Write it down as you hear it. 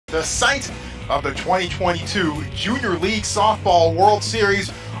the site of the 2022 Junior League Softball World Series.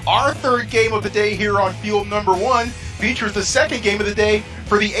 Our third game of the day here on field number 1 features the second game of the day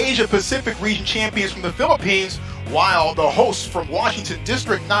for the Asia Pacific Region champions from the Philippines, while the hosts from Washington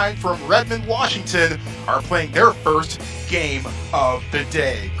District 9 from Redmond, Washington are playing their first game of the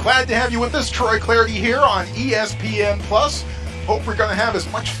day. Glad to have you with us. Troy Clardy here on ESPN+. Hope we're going to have as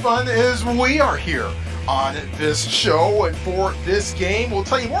much fun as we are here on this show. And for this game, we'll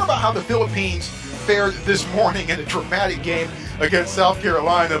tell you more about how the Philippines fared this morning in a dramatic game against South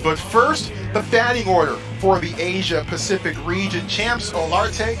Carolina. But first, the batting order for the Asia Pacific Region champs: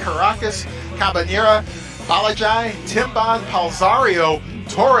 Olarte, Caracas, Cabanera, Balajay, Timban, Palzario,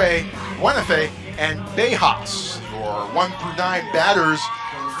 Torre, Buenafe, and Bejas. Your 1 through 9 batters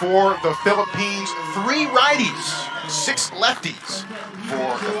for the Philippines. 3 righties, 6 lefties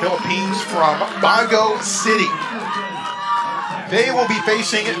for the Philippines from Bago City. They will be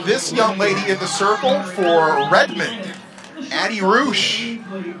facing this young lady in the circle for Redmond, Addie Roosh.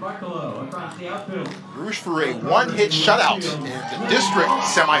 Roosh for a 1-hit shutout in the district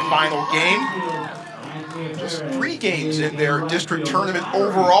semifinal game. Just 3 games in their district tournament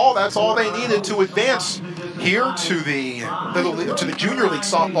overall. That's all they needed to advance here to the Junior League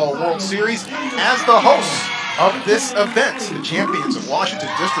Softball World Series as the hosts of this event. The champions of Washington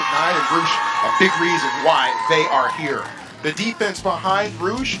District 9 and Roosh, a big reason why they are here. The defense behind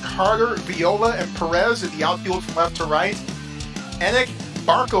Roosh: Carter, Viola, and Perez in the outfield from left to right. Enick,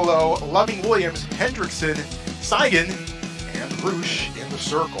 Barcelo, Loving Williams, Hendrickson, Saigon, and Roosh in the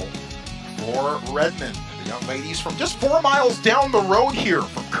circle for Redmond. The young ladies from just 4 miles down the road here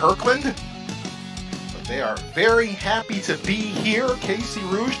from Kirkland. But they are very happy to be here. Casey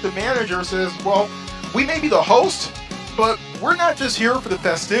Roosh, the manager, says, well, we may be the host, but we're not just here for the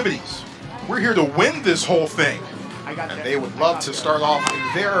festivities. We're here to win this whole thing. And they would love to start off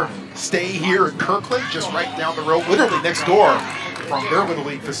their stay here in Kirkland, just right down the road, literally next door from their Little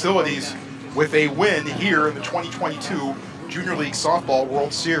League facilities, with a win here in the 2022 Junior League Softball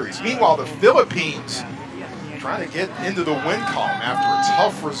World Series. Meanwhile, the Philippines trying to get into the win column after a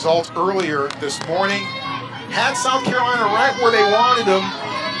tough result earlier this morning. Had South Carolina right where they wanted them.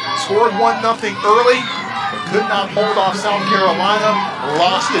 Scored 1-0 early, but could not hold off South Carolina.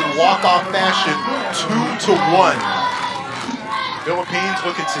 Lost in walk-off fashion, 2-1. Philippines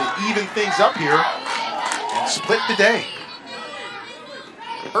looking to even things up here and split the day.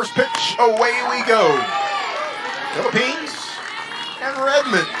 First pitch, away we go. Philippines and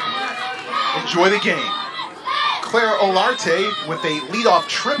Redmond enjoy the game. Claire Olarte with a leadoff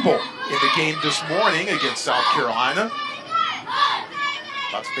triple in the game this morning against South Carolina.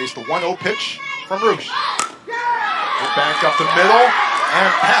 About to face the 1-0 pitch from Roosh. Get back up the middle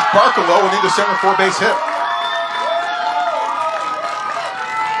and past Barcelo and into center for a base hit.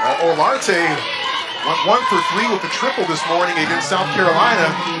 Olarte went 1 for 3 with the triple this morning against South Carolina.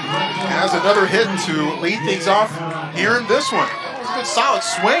 Has another hit to lead things off here in this one. It was a good solid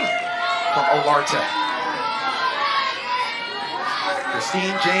swing from Olarte.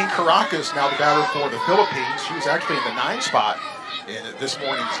 Christine Jane Caracas now the batter for the Philippines. She was actually in the 9 spot in this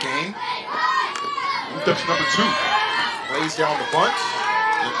morning's game. Moved up to number 2. Lays down the bunt.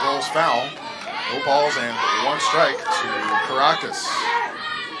 It rolls foul. No balls and 1 strike to Caracas.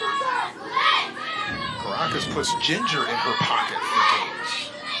 Caracas puts Ginger in her pocket for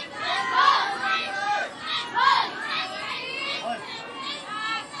games.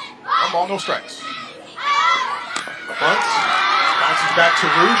 1 ball, no strikes. The bunt bounces back to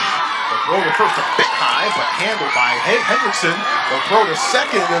Roosh. The throw to first a bit high, but handled by Hendrickson. The throw to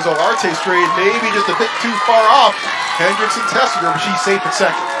second as Olarte strayed maybe just a bit too far off. Hendrickson tested her, but she's safe at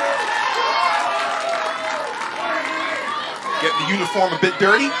second. Getting the uniform a bit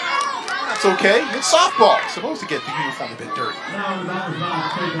dirty. That's okay. It's softball. It's supposed to get the uniform a bit dirty. Now the batter's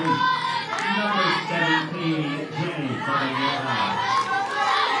box taking number 17, Jenny Cabanera.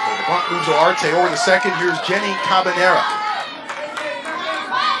 The bunt moves Olarte over to second. Here's Jenny Cabanera.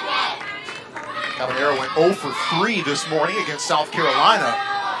 Cabanera went 0 for 3 this morning against South Carolina,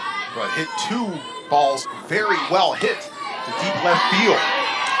 but hit 2 balls very well hit to deep left field.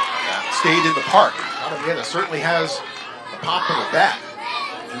 That stayed in the park. Cabanera certainly has the pop in the bat.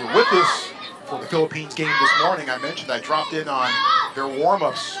 If you were with us for the Philippines game this morning, I mentioned I dropped in on their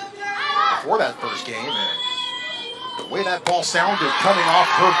warm-ups before that first game, and the way that ball sounded coming off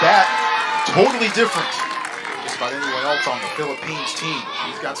her bat, totally different than just about anyone else on the Philippines team.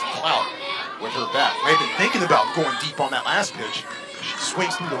 She's got some clout with her bat. I've been thinking about going deep on that last pitch. She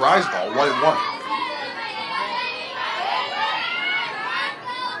swings through the rise ball, 1-1.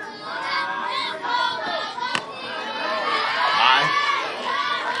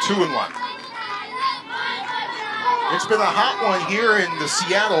 2-1. It's been a hot one here in the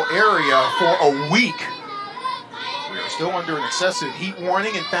Seattle area for a week. We are still under an excessive heat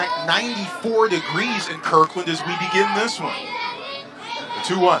warning. In fact, 94 degrees in Kirkland as we begin this one.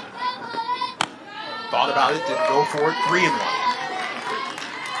 The 2-1. Thought about it, didn't go for it. 3-1.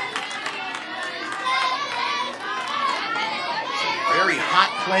 Very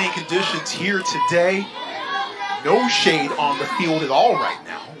hot playing conditions here today. No shade on the field at all right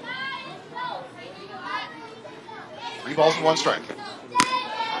now. 3 balls and 1 strike.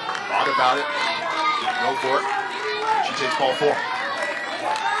 Thought about it, didn't go for it. She takes ball 4. So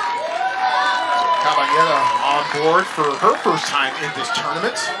Caballera on board for her first time in this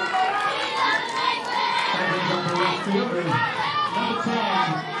tournament.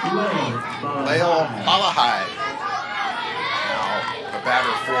 Leo Alahai, now the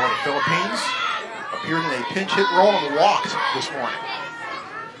batter for the Philippines, appeared in a pinch hit role and walked this morning.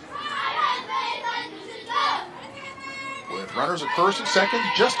 With runners at first and second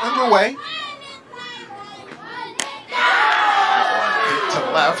just underway. Hit to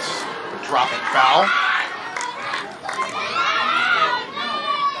left, a dropping foul.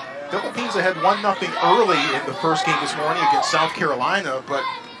 Philippines had 1-0 early in the first game this morning against South Carolina, but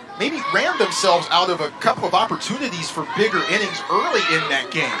maybe ran themselves out of a couple of opportunities for bigger innings early in that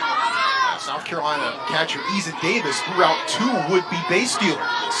game. South Carolina catcher Eason Davis threw out 2 would-be base stealers.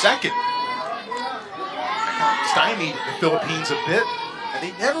 Second, that kind of stymied the Philippines a bit, and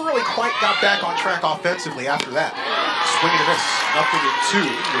they never really quite got back on track offensively after that. Swing and a miss, 0-2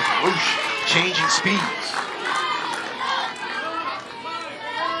 with Roosh changing speeds.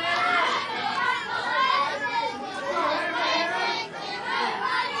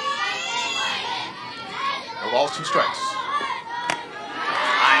 No balls, 2 strikes.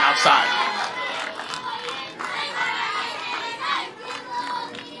 Line outside.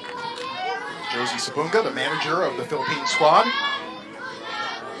 Josie Sabunga, the manager of the Philippine squad.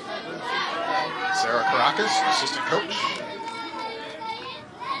 Sarah Caracas, assistant coach.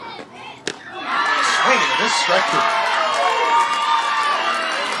 Swing and a miss, strike 3.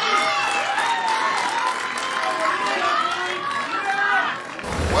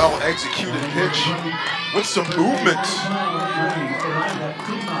 Well executed pitch with some movement.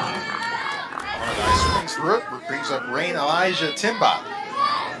 Nice swings through it, brings up Rain Elijah Timba.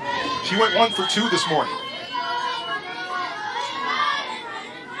 She went 1 for 2 this morning.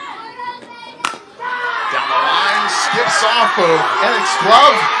 Down the line, skips off of Ennick's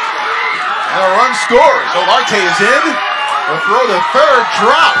glove, and a run scores. Olarte is in. The throw to third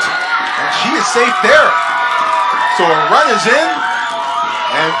dropped, and she is safe there. So a run is in,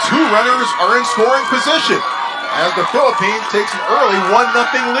 and 2 runners are in scoring position as the Philippines takes an early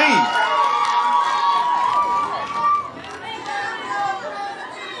 1-0 lead.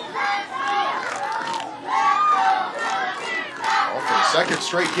 Second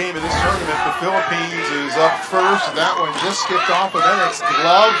straight game of this tournament, the Philippines is up first. That one just skipped off of Ennick's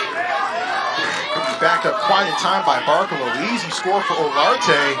glove. Could be backed up quite in time by Barkalow. Easy score for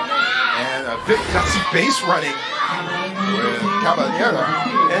Olarte, and a big gutsy base running with Caballera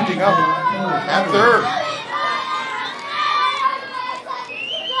ending up at third.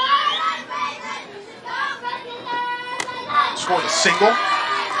 Scored a single,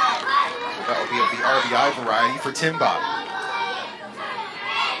 so that will be of the RBI variety for Timba.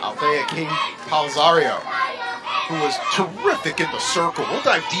 Althea King Palazario, who was terrific in the circle. We'll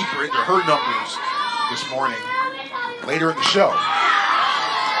dive deeper into her numbers this morning later in the show.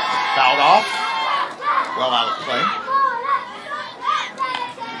 Fouled off, well out of play.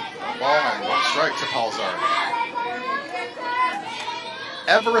 1 ball and 1 strike to Palazario.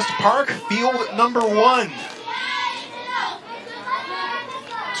 Everest Park, field number 1.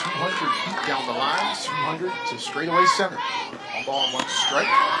 200 feet down the line, 200 to straightaway center. 1 ball and 1 strike.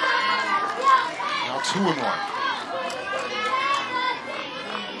 Now 2-1.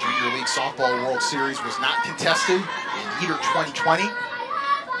 Junior League Softball World Series was not contested in either 2020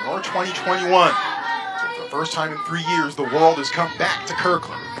 nor 2021. So for the first time in 3 years, the world has come back to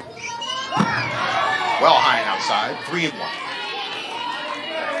Kirkland. Well high and outside, 3-1.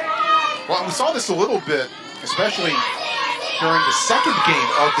 Well, we saw this a little bit, especially during the second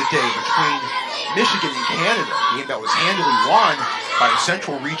game of the day between Michigan and Canada, a game that was handily won by the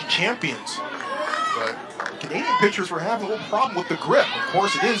Central Region champions. But Canadian pitchers were having a little problem with the grip. Of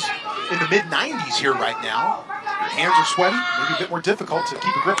course, it is in the mid-90s here right now. Your hands are sweaty, maybe a bit more difficult to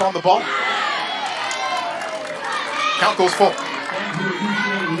keep a grip on the ball. Count goes full.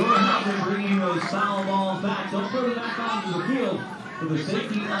 Roosh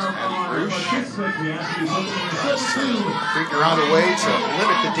figure out a way to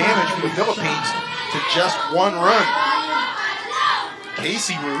limit the damage for the Philippines to just one run.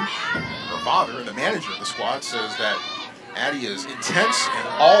 Casey Roosh, her father and the manager of the squad, says that Addie is intense and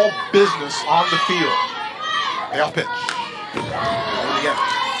all business on the field. Payoff pitch. Again.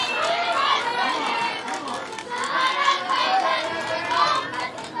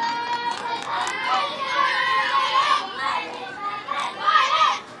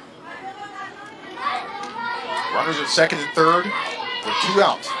 Runners at second and third with 2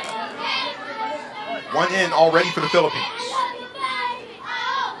 outs. 1 in already for the Philippines.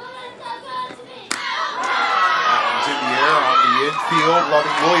 That one's in the air on the infield.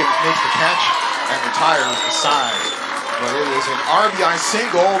 Loving Williams makes the catch and retires the side. But it is an RBI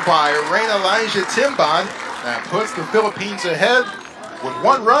single by Reyna Elijah Timbad that puts the Philippines ahead with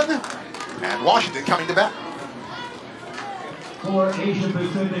 1 run, and Washington coming to bat. For Asia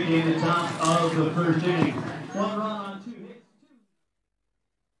Pacific in the top of the first inning. 1 run on 2 hits.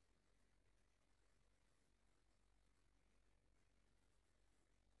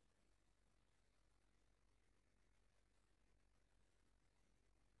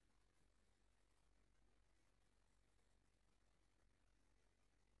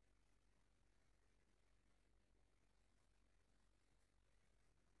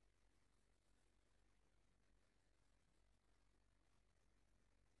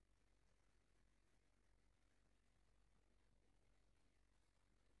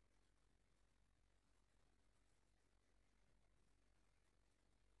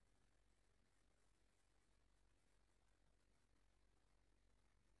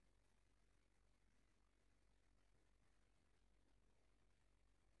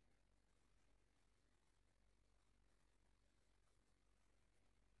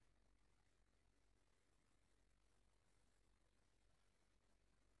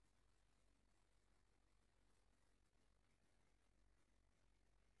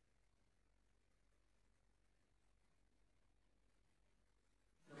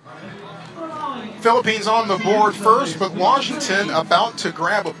 Philippines on the board first, but Washington about to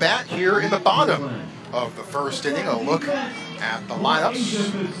grab a bat here in the bottom of the first inning. A look at the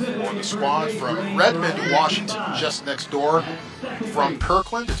lineups for the squad from Redmond, Washington, just next door from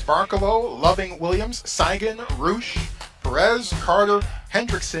Kirkland. It's Barkalow, Loving Williams, Saigon, Roosh, Perez, Carter,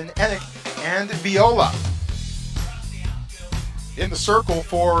 Hendrickson, Enick, and Viola. In the circle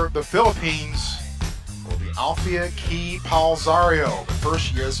for the Philippines will be Althea Key Palzario. But first,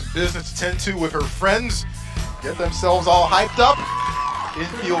 she has some business to tend to with her friends. Get themselves all hyped up.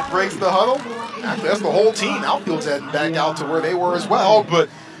 Infield breaks the huddle. Actually, that's the whole team. Outfield's heading back out to where they were as well. But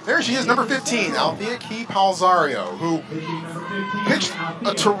there she is, number 15, Althea Key Palzario, who pitched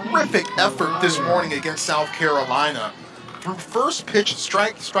a terrific effort this morning against South Carolina. Through first pitch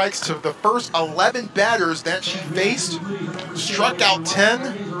strikes to the first 11 batters that she faced, struck out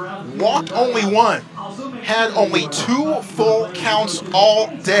 10, walked only 1, had only 2 full counts all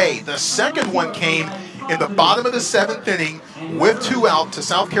day. The second one came in the bottom of the 7th inning with 2 out to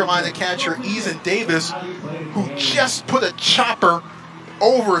South Carolina catcher Eason Davis, who just put a chopper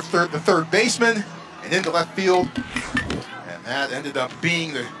over the third baseman and into left field. And that ended up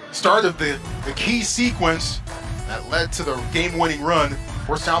being the start of the key sequence that led to the game-winning run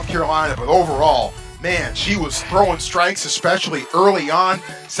for South Carolina. But overall, man, she was throwing strikes, especially early on.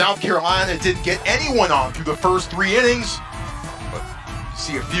 South Carolina didn't get anyone on through the first 3 innings. But you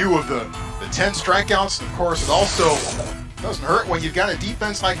see a few of the 10 strikeouts. And of course, it also doesn't hurt when you've got a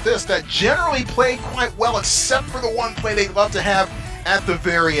defense like this that generally played quite well, except for the one play they'd love to have at the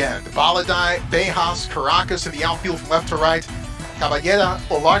very end. Baladai, Bejas, Caracas in the outfield from left to right. Caballera,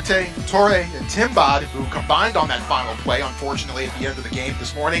 Olarte, Torre, and Timbad, who combined on that final play, unfortunately, at the end of the game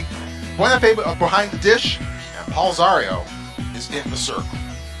this morning. Buenafe behind the dish, and Palzario is in the circle.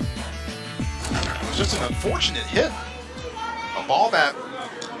 It was just an unfortunate hit. A ball that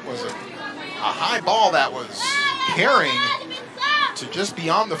was a high ball that was carrying to just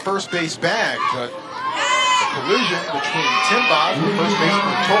beyond the first base bag, but the collision between Timbad, the first baseman,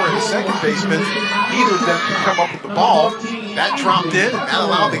 and Torre, the second baseman, neither of them could come up with the ball. That dropped in, and that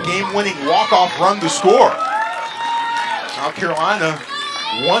allowed the game-winning walk-off run to score. South Carolina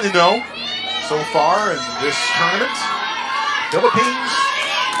 1-0 so far in this tournament. Philippines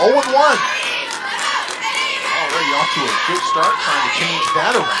 0-1. Already off to a good start, trying to change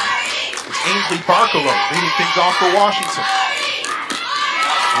that around. It's Ainsley Barkalow leading things off for Washington.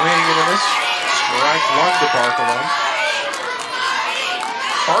 Swinging into this. Strike 1 to Barkalow.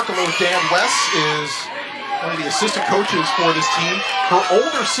 Barkalow's dad, Wes, is one of the assistant coaches for this team. Her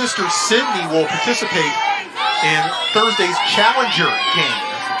older sister, Sydney, will participate in Thursday's Challenger game.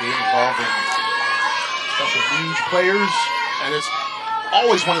 That's the game involving special needs players, and it's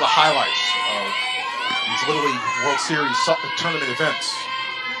always one of the highlights of these Little League World Series tournament events.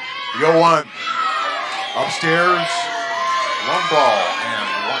 The 0-1, upstairs, 1 ball and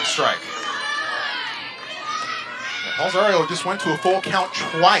 1 strike. Palzario just went to a full count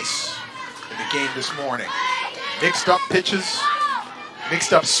twice in the game this morning. Mixed up pitches,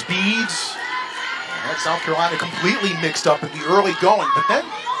 mixed up speeds. Had South Carolina completely mixed up in the early going, but then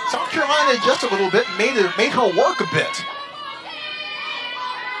South Carolina just a little bit made her work a bit.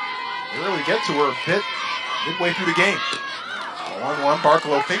 They really get to her a bit midway through the game. 1-1,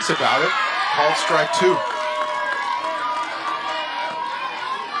 Barkalow thinks about it, called strike 2.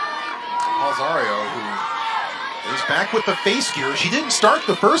 Palzario, who is back with the face gear. She didn't start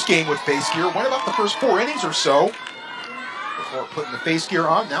the first game with face gear, went about the first 4 innings or so before putting the face gear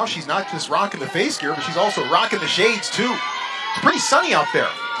on. Now she's not just rocking the face gear, but she's also rocking the shades too. It's pretty sunny out there,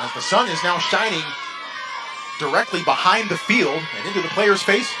 as the sun is now shining directly behind the field and into the players'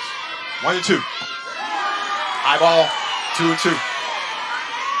 faces. 1-2. High ball, 2-2.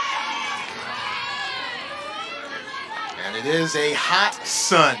 And it is a hot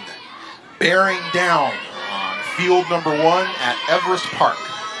sun bearing down on field number 1 at Everest Park.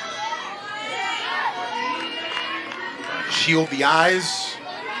 Trying to shield the eyes,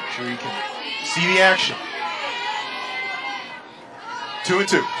 make sure you can see the action.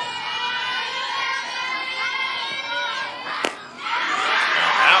 2-2.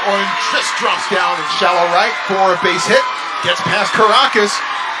 That one just drops down in shallow right for a base hit. Gets past Caracas.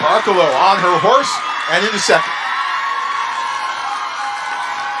 Barkalow on her horse and into second.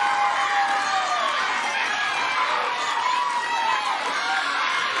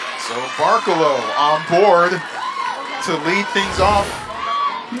 So Barkalow on board to lead things off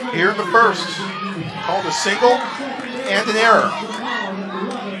here in the first. Called a single and an error.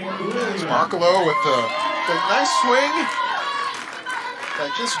 It's Barkalow with the nice swing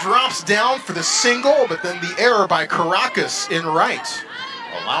that just drops down for the single, but then the error by Caracas in right,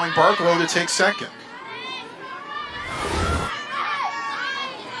 allowing Barkalow to take second.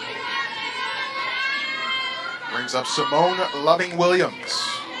 Brings up Simone Loving-Williams.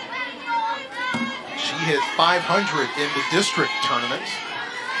 She hit .500 in the district tournament.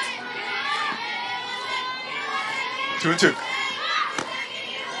 2-2.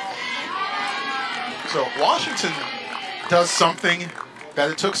 So Washington does something that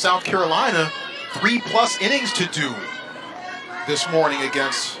it took South Carolina 3+ innings to do this morning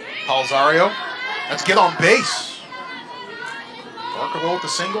against Palzario. Let's get on base. Barkalow with the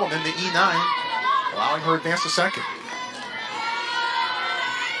single and then the E9, allowing her to advance to second.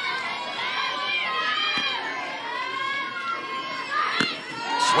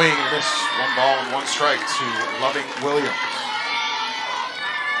 Swing and miss. 1 ball and 1 strike to Loving-Williams.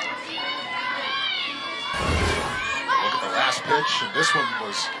 Look at the last pitch, and this one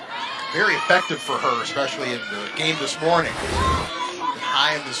was very effective for her, especially in the game this morning.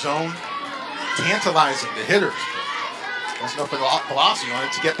 High in the zone, tantalizing the hitters. There's enough velocity on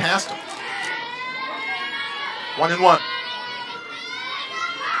it to get past them. 1-1.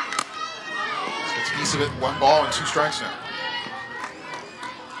 Gets a piece of it. 1 ball and 2 strikes now.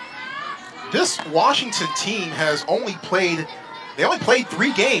 This Washington team has only played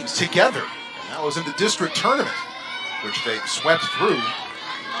 3 games together. And that was in the district tournament, which they swept through.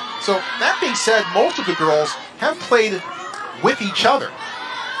 So that being said, most of the girls have played with each other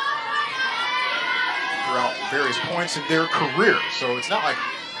throughout various points in their career. So it's not like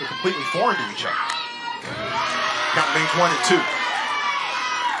they're completely foreign to each other. Count remains 1 and 2.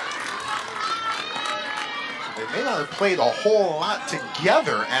 They may not have played a whole lot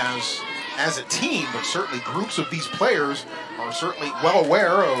together as a team, but certainly groups of these players are certainly well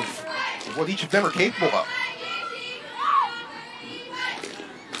aware of what each of them are capable of.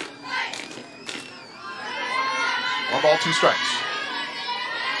 One ball, 2 strikes.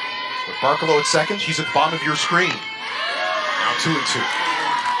 With Barkalow at second, she's at the bottom of your screen. Now 2 and 2.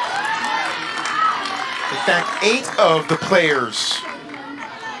 In fact, 8 of the players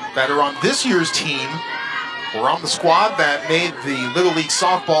that are on this year's team were on the squad that made the Little League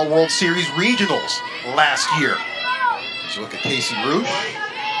Softball World Series Regionals last year. As you look at Casey Rouge,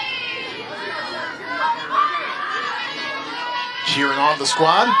 cheering on the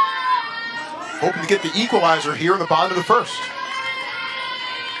squad, hoping to get the equalizer here in the bottom of the first.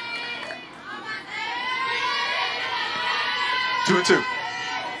 Two and 2.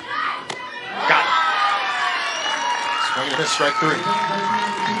 Got it. Swing and a miss, strike 3.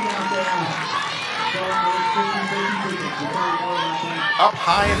 up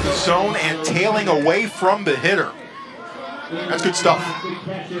high in the zone and tailing away from the hitter. That's good stuff.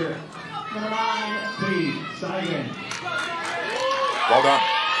 Well done.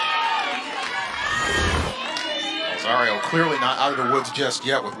 Alzario clearly not out of the woods just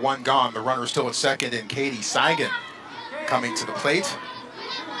yet with one gone. The runner still at second, and Katie Seigan coming to the plate.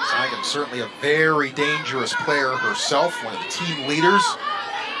 Seigan certainly a very dangerous player herself, one of the team leaders,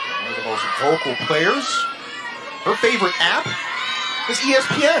 one of the most vocal players. Her favorite app is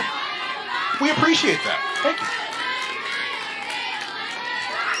ESPN. We appreciate that. Thank you.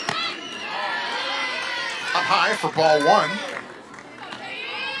 Up high for ball one.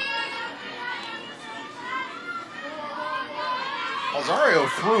 Alzario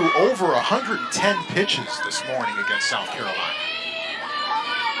threw over 110 pitches this morning against South Carolina.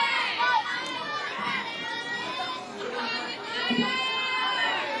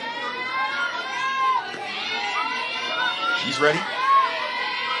 She's ready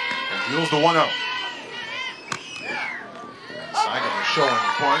and deals the 1-0. Seigan is showing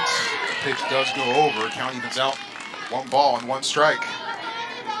points. The pitch does go over. Count evens out. 1 ball and 1 strike.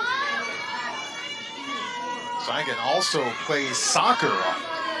 Seigan also plays soccer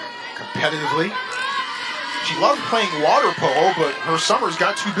competitively. She loved playing water polo, but her summers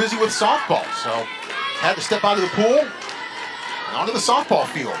got too busy with softball, so had to step out of the pool and onto the softball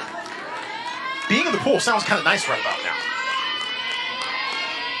field. Being in the pool sounds kind of nice right about now.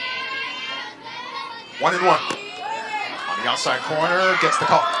 1-1. On the outside corner, gets the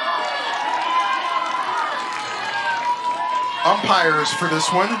call. Umpires for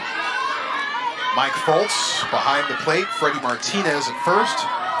this one: Mike Foltz behind the plate, Freddie Martinez at first,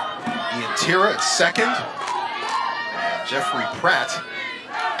 Ian Tira at second, and Jeffrey Pratt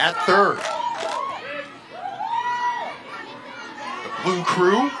at third. The Blue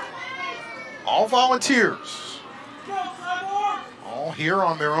Crew, all volunteers, all here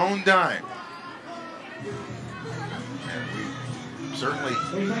on their own dime. And we certainly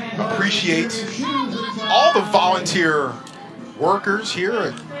appreciate all the volunteer workers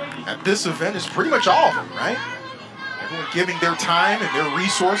here at this event. Is pretty much all of them, right? Everyone giving their time and their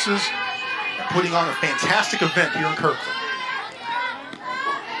resources and putting on a fantastic event here in Kirkland.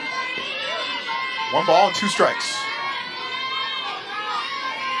 1 ball and 2 strikes.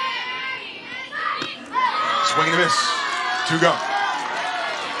 Swing and a miss. 2 gone.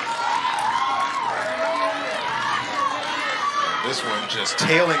 This one just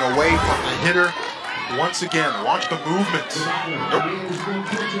tailing away from the hitter. Once again, watch the movement. Nope,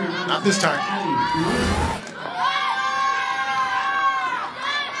 not this time.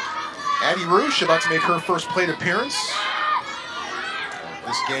 Addie Roosh about to make her first plate appearance of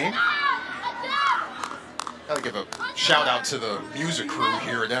this game. Gotta give a shout out to the music crew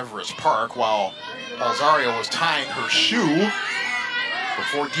here at Everest Park while Alzario was tying her shoe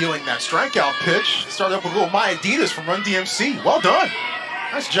before dealing that strikeout pitch. Started up with a little My Adidas from Run DMC. Well done.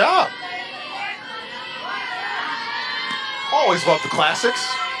 Nice job. Always love the classics.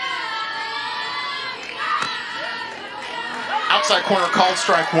 Outside corner called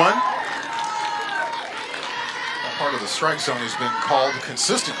strike 1. That part of the strike zone has been called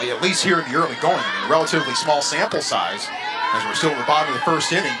consistently, at least here in the early going. I mean, relatively small sample size, as we're still in the bottom of the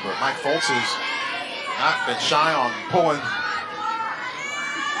first inning, but Mike Foltz has not been shy on pulling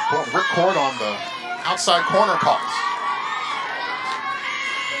the ripcord on the outside corner calls.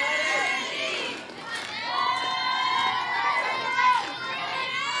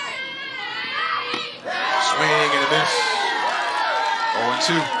 Swing and a miss.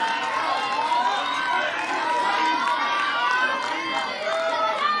 0-2.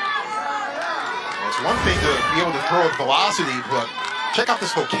 Well, it's one thing to be able to throw with velocity, but check out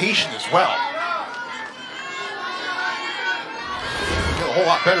this location as well. Get a whole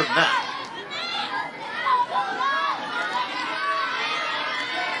lot better than that.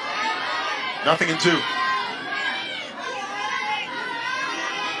 Nothing in 2.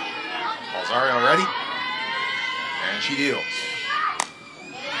 Alzario ready? And she deals.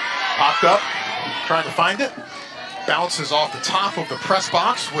 Popped up, trying to find it. Bounces off the top of the press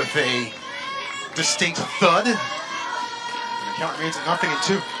box with a distinct thud. And the count remains at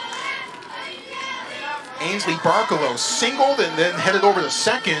 0-2. Ainsley Barkalow singled and then headed over to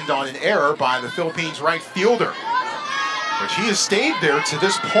second on an error by the Philippines right fielder. But she has stayed there to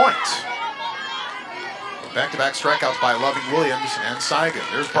this point. Back-to-back strikeouts by Loving Williams and Seigan.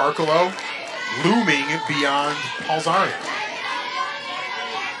 There's Barkalow looming beyond Alzario.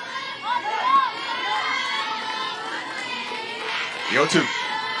 The 0-2.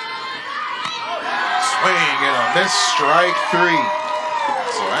 Swing and a miss, strike 3.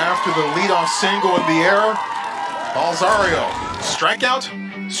 So after the leadoff single in the error, Alzario Strikeout,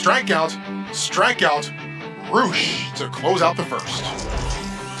 strikeout, strikeout, Roosh to close out the first.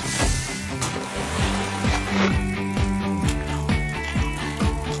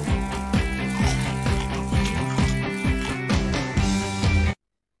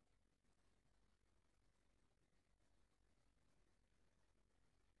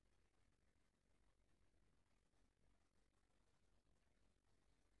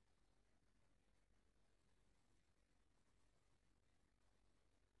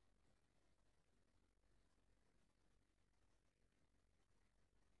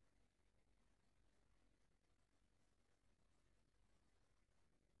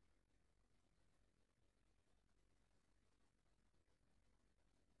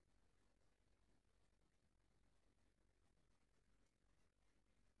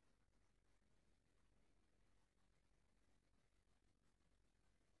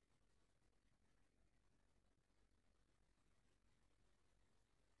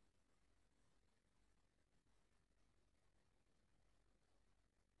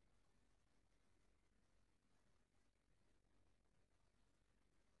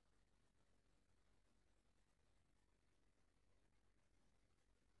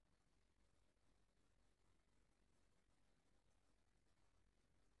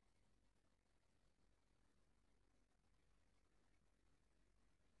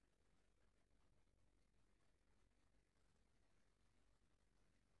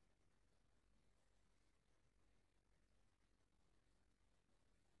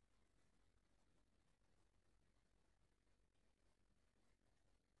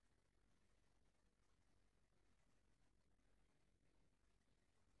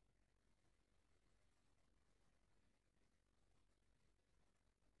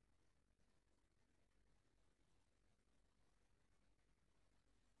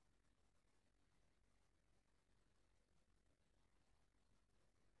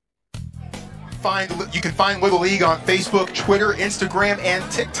 You can find Little League on Facebook, Twitter, Instagram, and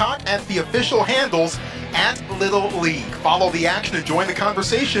TikTok at the official handles at Little League. Follow the action and join the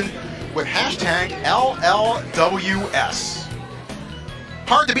conversation with hashtag LLWS.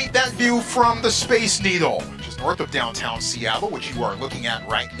 Hard to beat that view from the Space Needle, just north of downtown Seattle, which you are looking at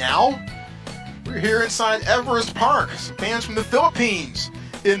right now. We're here inside Everest Park. Some fans from the Philippines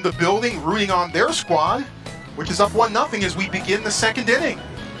in the building rooting on their squad, which is up 1-0 as we begin the second inning.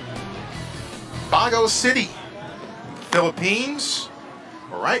 Bago City, Philippines.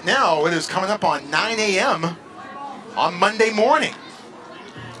 Well, right now it is coming up on 9 a.m. on Monday morning.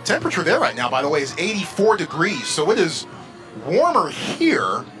 Temperature there right now, by the way, is 84 degrees, so it is warmer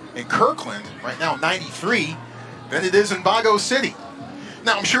here in Kirkland, right now 93, than it is in Bago City.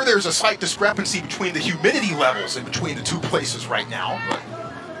 Now, I'm sure there's a slight discrepancy between the humidity levels in between the two places right now,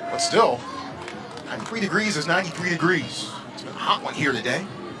 but still, 93 degrees is 93 degrees. It's been a hot one here today.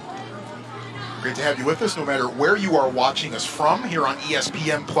 Great to have you with us, no matter where you are watching us from here on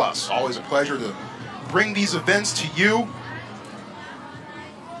ESPN+. Always a pleasure to bring these events to you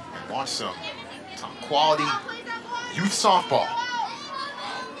and watch some top-quality youth softball.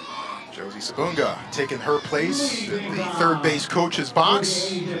 Josie Sabunga taking her place in the third base coach's box.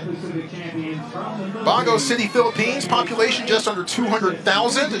 Bago City, Philippines, population just under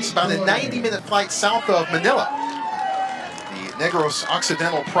 200,000. It's about a 90-minute flight south of Manila, the Negros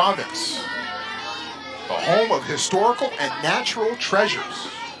Occidental province. The home of historical and natural treasures.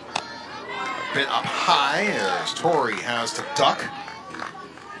 A bit up high as Tori has to duck.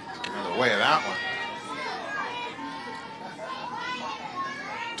 Another way of that one.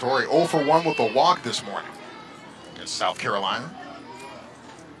 Tori 0 for 1 with a walk this morning against South Carolina.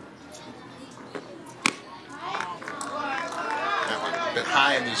 That one a bit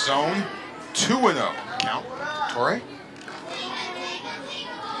high in the zone. 2-0 count. Tori.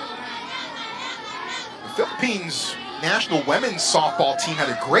 The Philippines national women's softball team had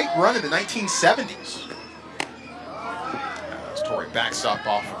a great run in the 1970s. As Tori backs up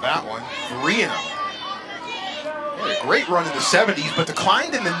off of that one, 3-0. They had a great run in the 70s, but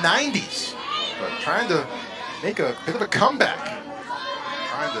declined in the 90s. But trying to make a bit of a comeback.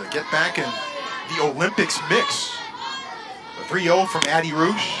 Trying to get back in the Olympics mix. The 3-0 from Addie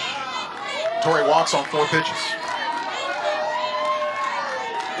Roosh. Tori walks on 4 pitches.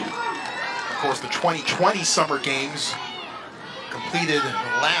 Of course, the 2020 Summer Games completed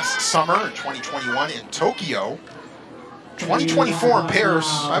last summer in 2021 in Tokyo. 2024 in Paris,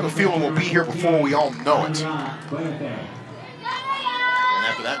 I have a feeling we'll be here before we all know it. And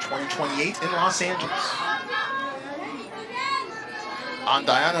after that, 2028 in Los Angeles. On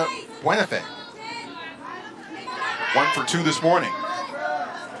Diana Buenafe. 1 for 2 this morning.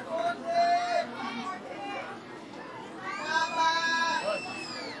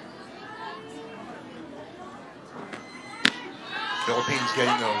 Philippines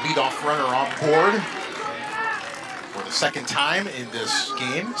getting the leadoff runner on board for the second time in this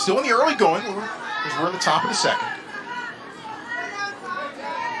game. Still in the early going, we're in the top of the second.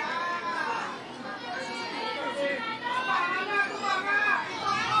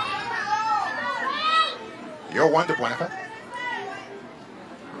 0-1 to Buenafe.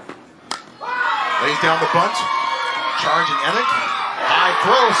 Lays down the bunt. Charging Enoch. High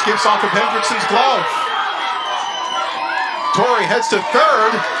throw, skips off of Hendrickson's glove. Torrey heads to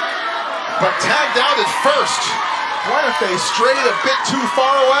third, but tagged out at first. Buenafe strayed a bit too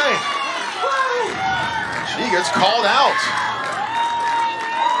far away. She gets called out.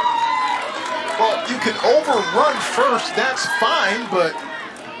 Well, you can overrun first, that's fine, but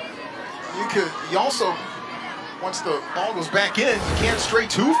you also, once the ball goes back in, you can't stray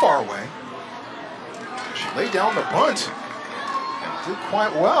too far away. She laid down the bunt and did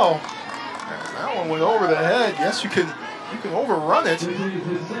quite well. And that one went over the head. Yes, you can overrun it.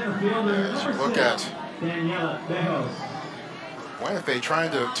 As you look at Buenafe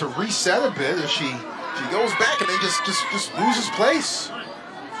trying to reset a bit as she goes back and then just loses place.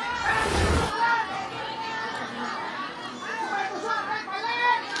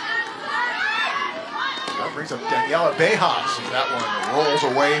 That brings up Daniela Bejas as that one rolls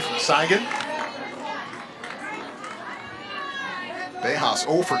away from Saigon. Bejas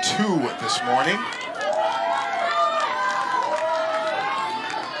 0 for 2 this morning.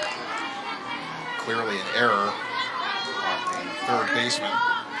 Clearly an error on the third baseman.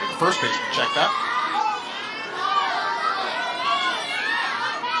 Or the first baseman, check that.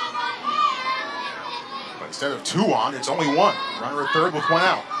 But instead of 2 on, it's only 1. Runner at third with 1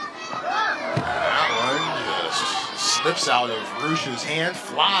 out. That one just slips out of Rush's hand,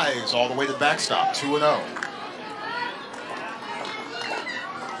 flies all the way to the backstop, 2-0.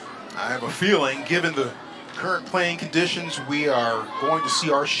 I have a feeling, given the current playing conditions, we are going to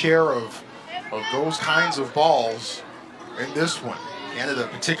see our share of those kinds of balls in this one. Canada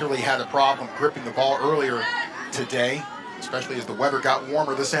particularly had a problem gripping the ball earlier today, especially as the weather got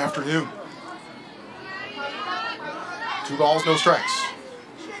warmer this afternoon. 2 balls, no strikes.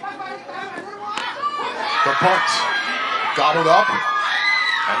 The bunt gobbled up,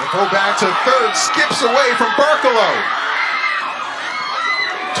 and the throw back to third skips away from Barkalow.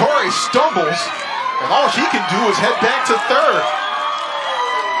 Torrey stumbles, and all she can do is head back to third.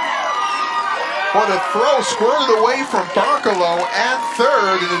 Well, the throw squirted away from Barkalow at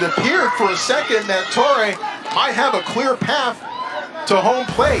third, and it appeared for a second that Torrey might have a clear path to home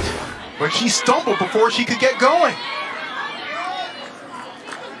plate, but she stumbled before she could get going.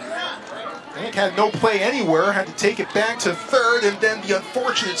 Hank had no play anywhere, had to take it back to third, and then the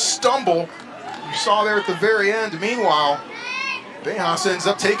unfortunate stumble you saw there at the very end. Meanwhile, Bejas ends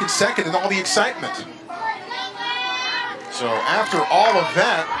up taking second in all the excitement. So after all of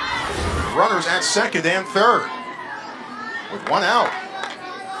that, runners at second and third with 1 out.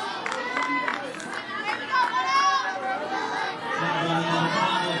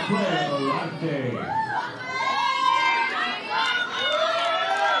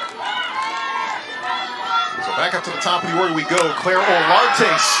 So back up to the top of the order we go. Claire Olarte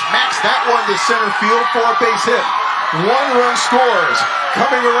smacks that one to center field for a base hit. 1 run scores.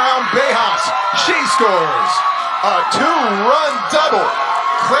 Coming around Bejas, she scores a 2-run double.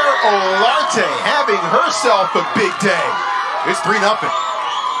 Claire Olarte having herself a big day. It's 3-0.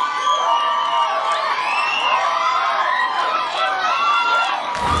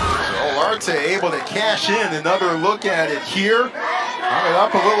 So Olarte able to cash in. Another look at it here. Hung it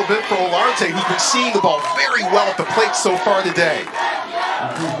up a little bit for Olarte, who's been seeing the ball very well at the plate so far today.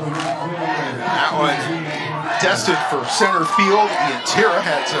 That one destined for center field. Ian Tira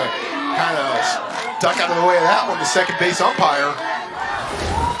had to kind of duck out of the way of that one, the second base umpire.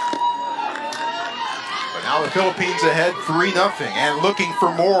 But now the Philippines ahead 3-0 and looking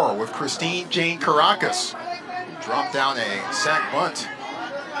for more with Christine Jane Caracas. Dropped down a sac bunt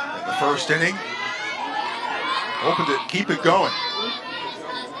in the first inning. Hoping to keep it going.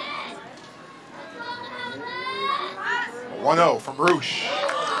 1-0 from Rush.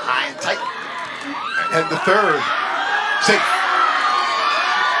 High and tight. And head to third. Safe.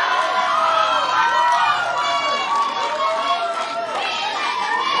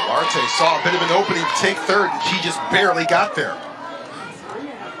 Olarte saw a bit of an opening to take third, and she just barely got there.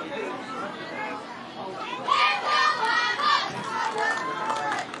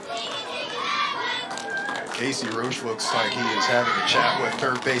 Casey Rush looks like he is having a chat with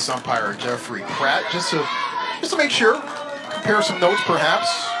third base umpire Jeffrey Pratt, just to make sure, compare some notes perhaps,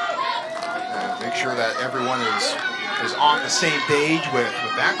 and make sure that everyone is on the same page with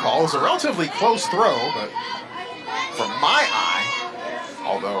that call. It was a relatively close throw, but from my eye,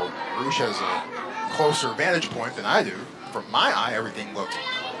 Although Rouge has a closer vantage point than I do. From my eye, everything looked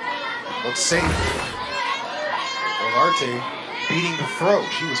safe. Olarte beating the throw.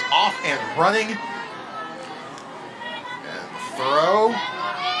 She was off and running. And the throw.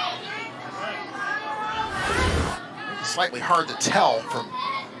 It's slightly hard to tell from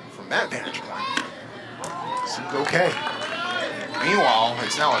that vantage point. Seemed okay. Meanwhile,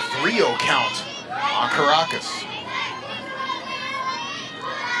 it's now a 3-0 count on Caracas.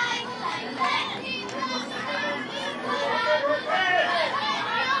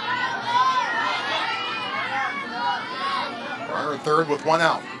 Runner at third with 1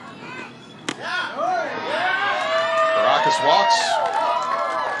 out. Caracas walks.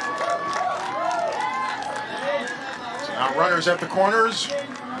 So now runners at the corners,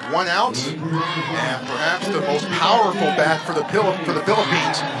 1 out, and perhaps the most powerful bat for the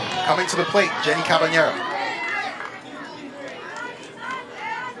Philippines coming to the plate, Jenny Cabanera.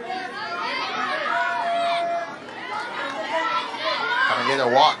 Cabanera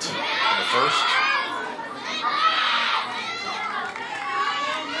walked in the first.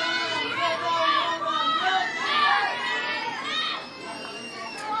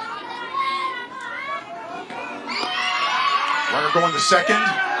 Runner going to second.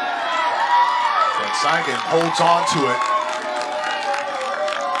 But Saigon holds on to it.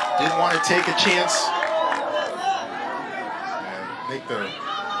 Didn't want to take a chance and make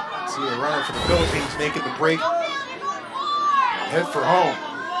see the runner for the Philippines making the break and head for home.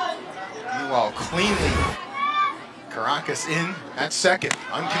 Meanwhile, cleanly, Caracas in at second,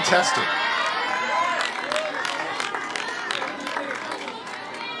 uncontested.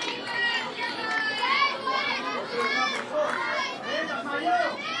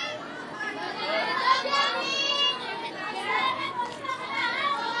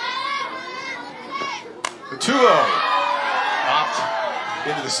 The 2-0 popped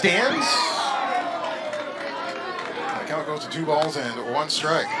into the stands. The count goes to 2 balls and 1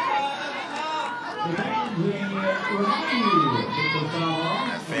 strike.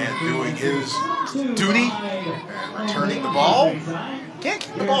 That fan doing his duty and returning the ball. Can't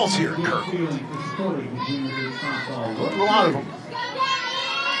keep the balls here in Kirkland. A lot of them.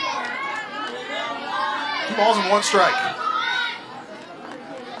 2 balls and 1 strike.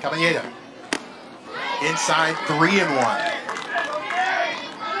 Cabanera. Inside 3-1.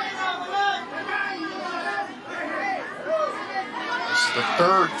 This is the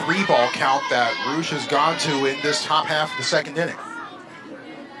third 3-ball count that Rouge has gone to in this top half of the second inning.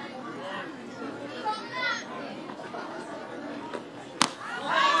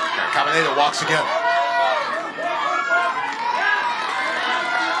 Cabanera walks again.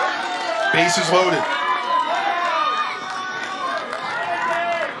 Bases loaded.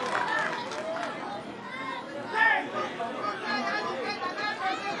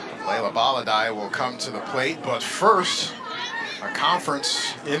 Layla Baladai will come to the plate, but first, a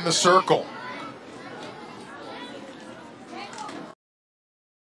conference in the circle.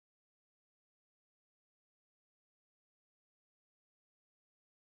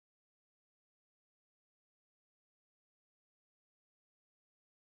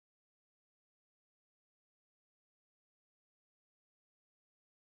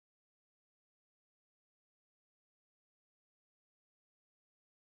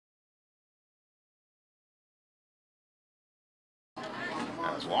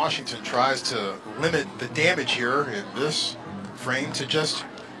 As Washington tries to limit the damage here in this frame to just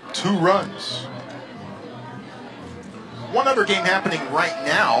 2 runs. One other game happening right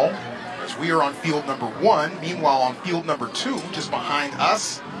now as we are on field number 1. Meanwhile, on field number 2, just behind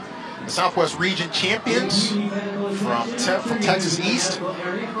us, the Southwest Region champions from Texas East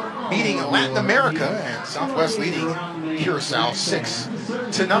beating Latin America, and Southwest leading Curacao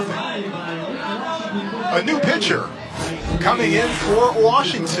 6-0. A new pitcher coming in for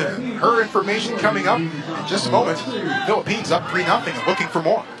Washington. Her information coming up in just a moment. Philippines up 3-0 and looking for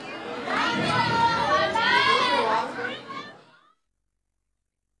more.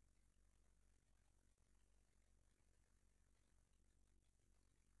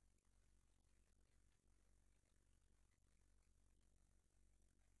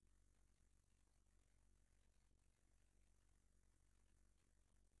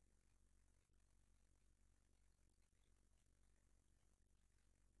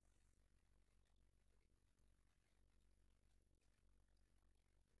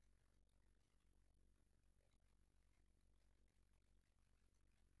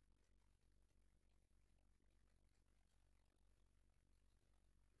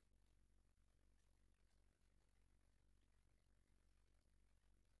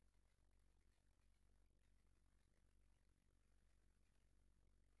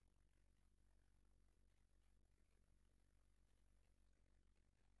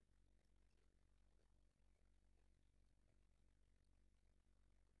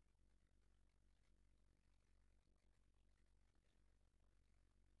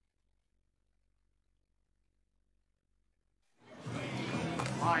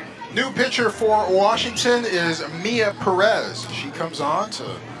 New pitcher for Washington is Mia Perez. She comes on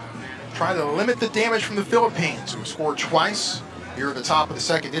to try to limit the damage from the Philippines, who scored twice here at the top of the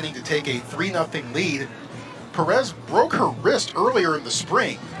second inning to take a 3-0 lead. Perez broke her wrist earlier in the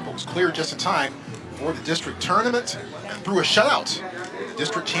spring, but was cleared just in time for the district tournament and threw a shutout in the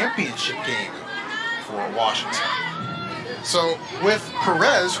district championship game for Washington. So with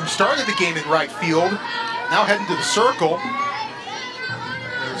Perez, who started the game in right field, now heading to the circle,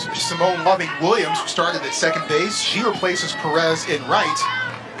 there's Simone Loving-Williams, who started at second base. She replaces Perez in right.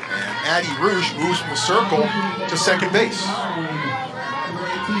 And Addie Rouge moves from the circle to second base.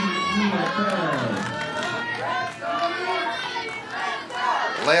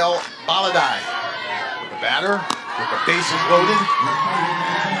 Lael Baladai with the batter, with the bases loaded.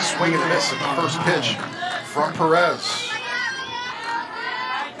 Swing and a miss at the first pitch from Perez.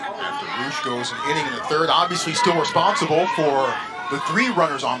 After Rouge goes an inning in the third, obviously still responsible for the 3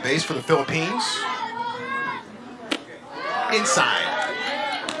 runners on base for the Philippines. Inside.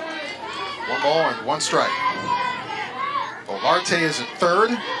 1 ball and 1 strike. Olarte is at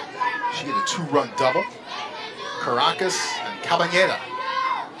third. She hit a 2-run double. Caracas and Cabanera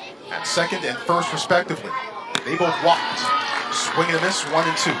at second and first respectively. They both walked. Swing and a miss, 1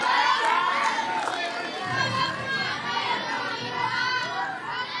 and 2.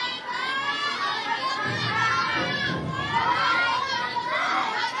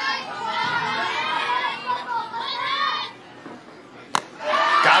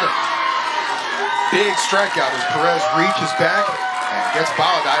 Got her. Big strikeout as Perez reaches back and gets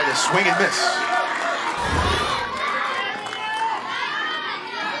Baladai to swing and miss.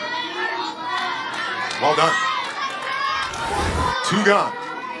 Well done. 2 gone.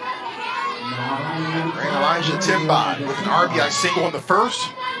 And Elijah Timbad with an RBI single in the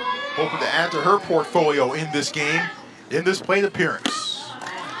first, hoping to add to her portfolio in this game, in this plate appearance.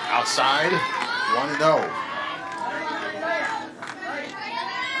 Outside, 1-0.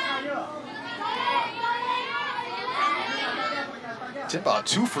 Timbad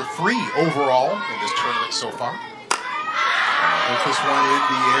 2 for 3 overall in this tournament so far. With this one in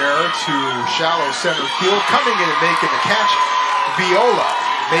the air to shallow center field. Coming in and making the catch. Viola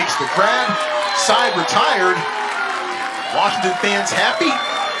makes the grab. Side retired. Washington fans happy.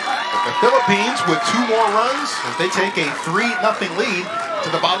 But the Philippines with 2 more runs as they take a 3-0 lead to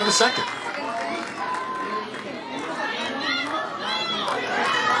the bottom of the second.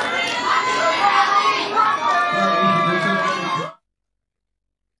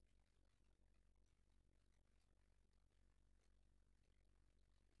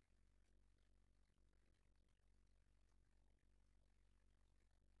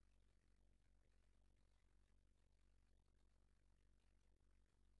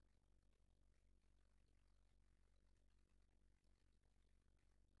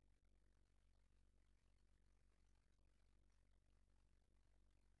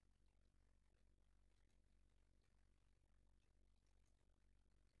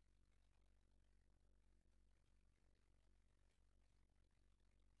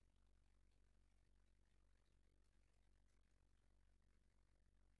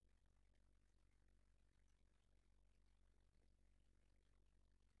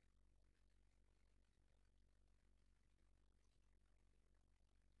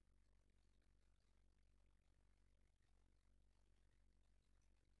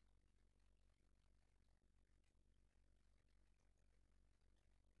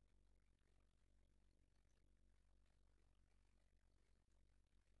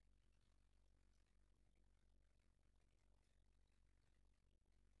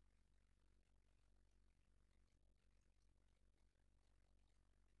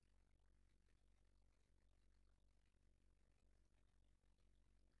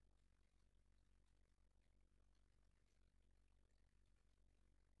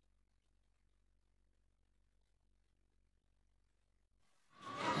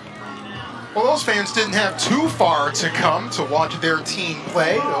 Well, those fans didn't have too far to come to watch their team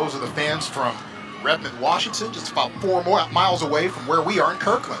play. Those are the fans from Redmond, Washington, just about 4 miles away from where we are in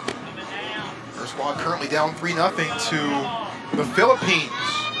Kirkland. Their squad currently down 3-0 to the Philippines,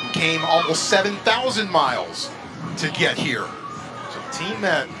 who came almost 7,000 miles to get here. So the team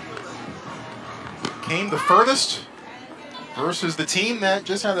that came the furthest versus the team that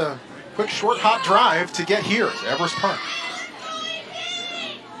just had a quick, short, hot drive to get here to Everest Park.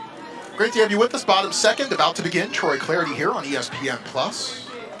 Great to have you with us. Bottom second, about to begin. Troy Clardy here on ESPN+.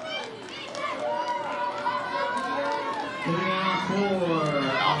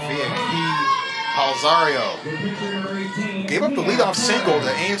 Alzario gave up the leadoff single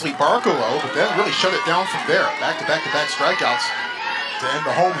to Ainsley Barkalow, but then really shut it down from there. Back-to-back-to-back strikeouts to end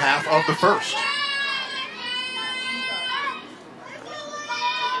the home half of the first.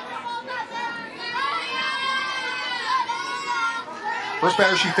 First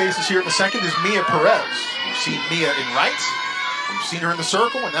batter she faces here in the second is Mia Perez. We've seen Mia in right, we've seen her in the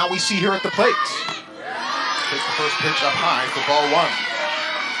circle, and now we see her at the plate. Takes the first pitch up high for ball one.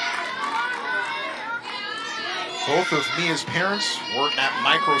 Both of Mia's parents work at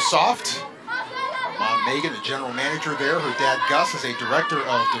Microsoft. Her mom, Megan, the general manager there. Her dad, Gus, is a director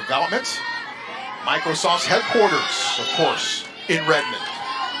of development. Microsoft's headquarters, of course, in Redmond.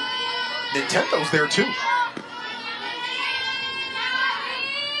 Nintendo's there, too.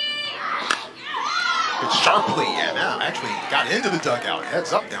 It's sharply, yeah, now actually got into the dugout.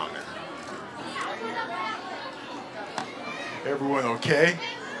 Heads up down there. Everyone okay?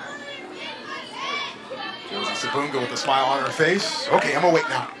 Josie Sabunga with a smile on her face. Okay, I'm awake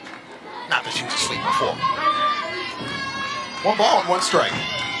now. Not that she was asleep before. 1 ball and 1 strike.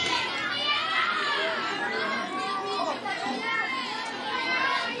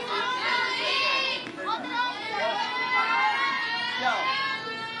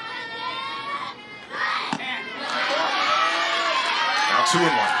 Now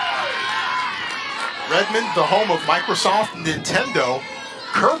 2-1. Redmond, the home of Microsoft, Nintendo.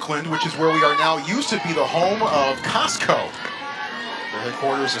 Kirkland, which is where we are now, used to be the home of Costco. Their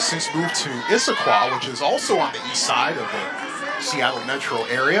headquarters has since moved to Issaquah, which is also on the east side of the Seattle metro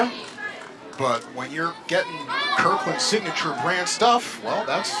area. But when you're getting Kirkland signature brand stuff, well,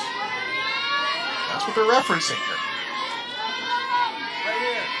 that's what they're referencing here.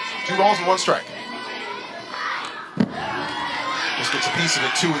 2 balls and 1 strike. Just gets a piece of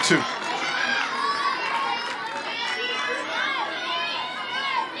it, 2-2.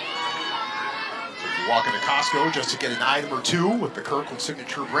 Walk into Costco just to get an item or 2 with the Kirkland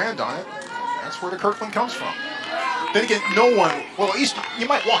signature brand on it. That's where the Kirkland comes from. Then again, no one, well, at least you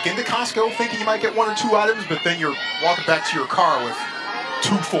might walk into Costco thinking you might get 1 or 2 items, but then you're walking back to your car with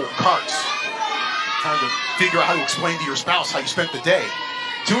 2 full carts. Trying to figure out how to explain to your spouse how you spent the day.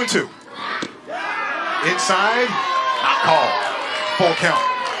 2-2. Inside, not called. Full count.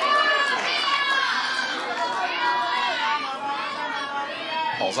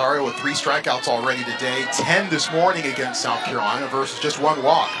 Alzario with 3 strikeouts already today, 10 this morning against South Carolina versus just 1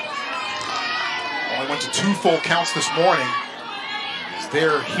 walk. Only went to 2 full counts this morning. He's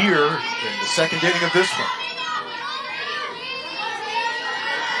there here in the second inning of this one.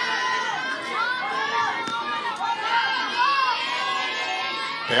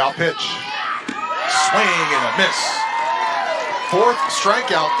 Payoff pitch. Swing and a miss. 4th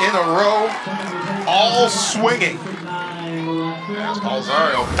strikeout in a row, all swinging. As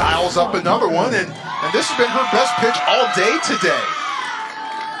Alzario dials up another one, and this has been her best pitch all day today.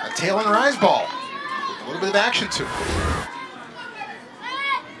 A tail and rise ball with a little bit of action to it.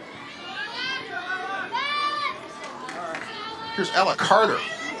 Here's Ella Carter.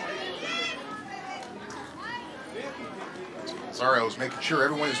 Alzario's making sure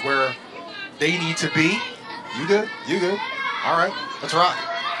everyone is where they need to be. You good? You good? All right, let's rock.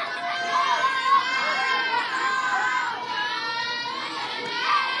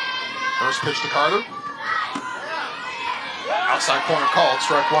 First pitch to Carter. Outside corner called,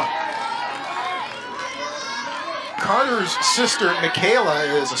 strike 1. Carter's sister, Michaela,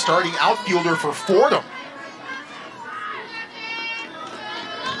 is a starting outfielder for Fordham.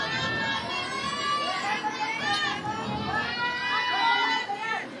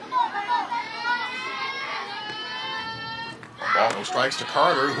 Ball, no strikes to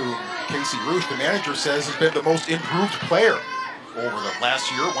Carter, who Casey Roosh, the manager, says has been the most improved player over the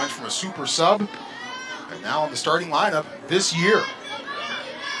last year. Went from a super sub and now in the starting lineup this year.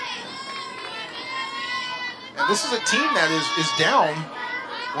 And this is a team that is down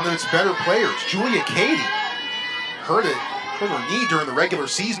one of its better players, Julia Cady. Hurt her knee during the regular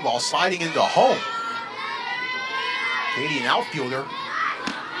season while sliding into home. Cady, an outfielder,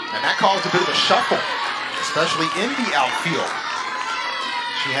 and that caused a bit of a shuffle, especially in the outfield.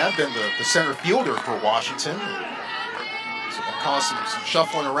 She had been the center fielder for Washington. So that caused some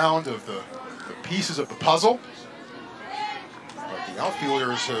shuffling around of the pieces of the puzzle. But the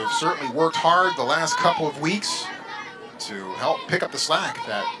outfielders have certainly worked hard the last couple of weeks to help pick up the slack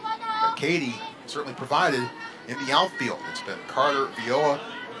that Cady certainly provided in the outfield. It's been Carter, Viola,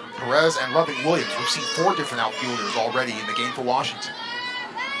 Perez, and Loving Williams. We've seen 4 different outfielders already in the game for Washington.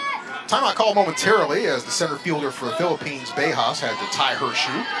 Timeout call momentarily as the center fielder for the Philippines, Bejas, had to tie her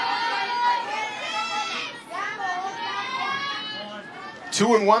shoe.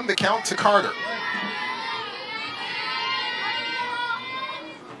 2-1 the count to Carter. A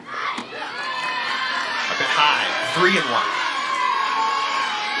bit high, 3-1.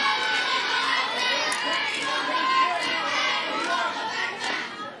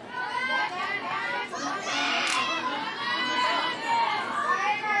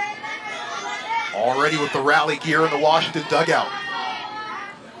 already with the rally gear in the Washington dugout.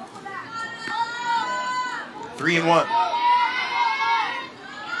 3-1.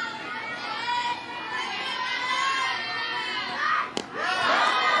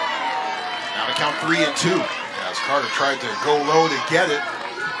 Now to count 3-2. As Carter tried to go low to get it.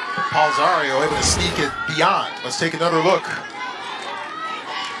 Palzario able to sneak it beyond. Let's take another look.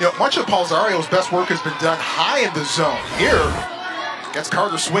 You know, much of Palzario's best work has been done high in the zone. Here, gets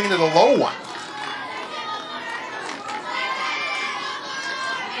Carter swinging to the low one.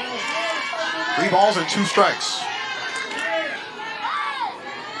 Three balls and 2 strikes.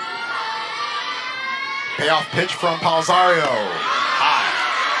 Payoff pitch from Palzario. High.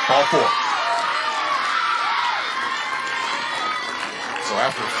 Ball 4. So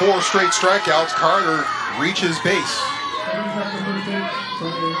after 4 straight strikeouts, Carter reaches base.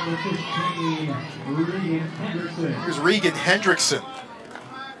 Here's Regan Hendrickson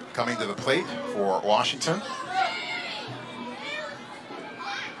coming to the plate for Washington.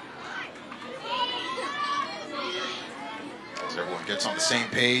 As everyone gets on the same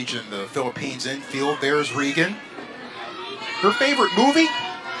page in the Philippines infield, there's Regan. Her favorite movie?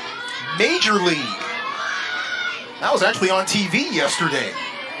 Major League. That was actually on TV yesterday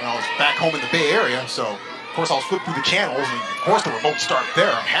when I was back home in the Bay Area, so of course I'll flip through the channels, and of course the remote start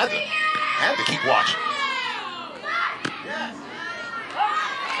there. I had to keep watching.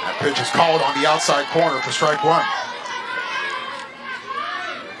 That pitch is called on the outside corner for strike 1.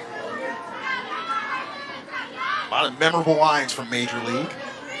 A lot of memorable lines from Major League.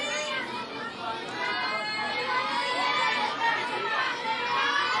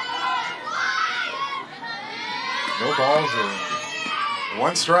 No balls and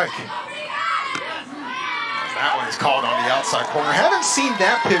 1 strike. That one is called on the outside corner. Haven't seen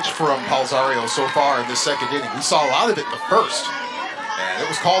that pitch from Palzario so far in this 2nd inning. We saw a lot of it in the 1st. And it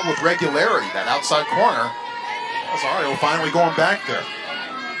was called with regularity, that outside corner. Palzario finally going back there.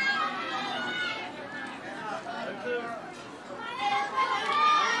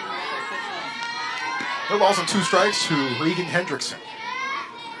 No balls and 2 strikes to Regan Hendrickson.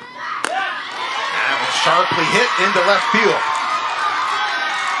 That was sharply hit into left field.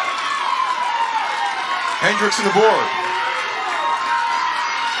 Hendrickson aboard.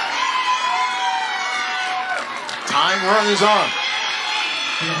 Tying run is on.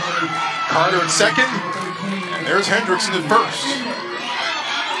 Carter at 2nd, and there's Hendrickson at 1st.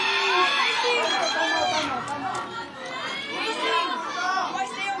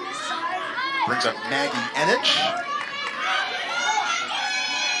 Brings up Maggie Enich.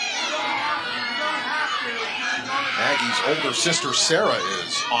 Maggie's older sister Sarah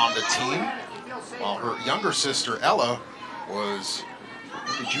is on the team, while her younger sister Ella was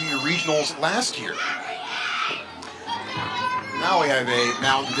in the junior regionals last year. Now we have a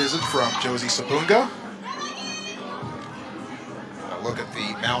mound visit from Josie Sabunga. A look at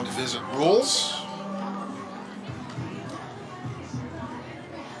the mound visit rules.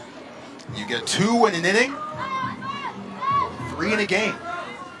 You get 2 in an inning, 3 in a game.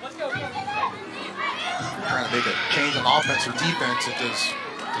 If you're trying to make a change on offense or defense, it does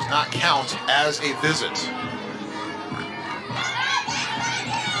not count as a visit.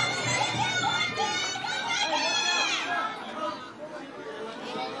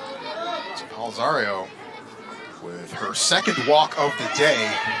 So Palzario, with her 2nd walk of the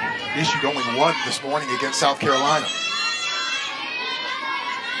day, issued only 1 this morning against South Carolina.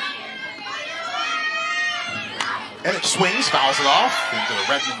 And it swings, fouls it off into the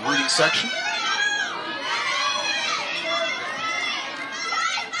Redmond rooting section.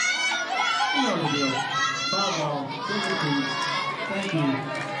 Thank you.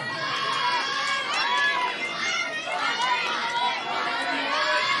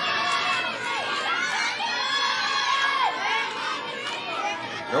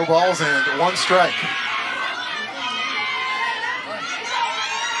 No balls and 1 strike.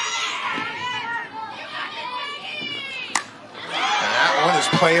 And that one is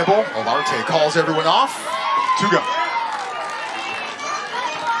playable. Olarte calls everyone off. 2 go.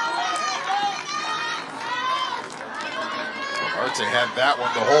 Olarte had that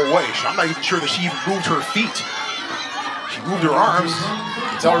one the whole way. I'm not even sure that she even moved her feet. She moved her arms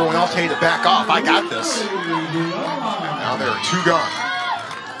to tell everyone else, hey, to back off. I got this. And now there are 2 gone.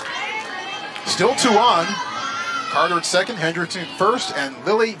 Still 2 on. Carter at 2nd, Hendrickson at 1st, and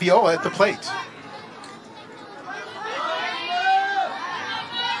Lily Viola at the plate.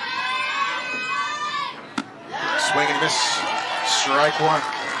 Swing and miss. Strike 1.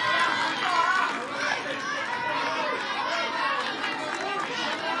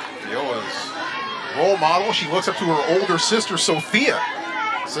 Viola's role model. She looks up to her older sister, Sophia.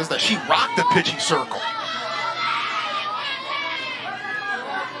 says that she rocked the pitching circle.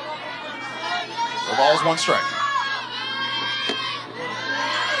 The ball is 1 strike.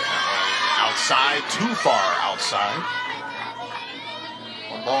 Outside, too far outside.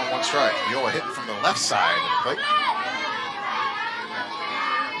 1 ball and 1 strike. Viola hitting from the left side of the plate.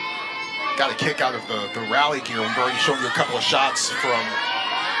 Got a kick out of the rally gear. We've already shown you a couple of shots from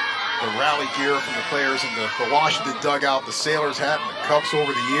the rally gear from the players in the Washington dugout, the Sailors hat, and the Cubs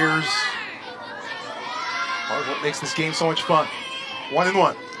over the years. Part of what makes this game so much fun.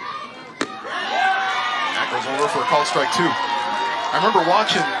 1-1. That goes over for a called strike 2. I remember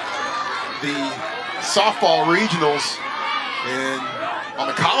watching the softball regionals on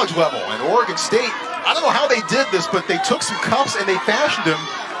the college level in Oregon State. I don't know how they did this, but they took some cups and they fashioned them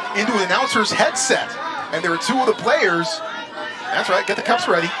into an announcer's headset. And there were 2 of the players, that's right, get the cups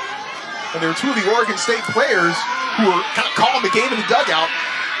ready. And there were 2 of the Oregon State players who were kind of calling the game in the dugout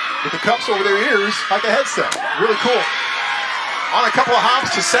with the cups over their ears like a headset. Really cool. On a couple of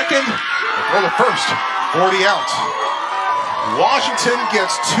hops to second, throw the first for the out. Washington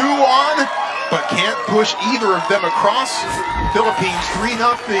gets 2 on, but can't push either of them across. Philippines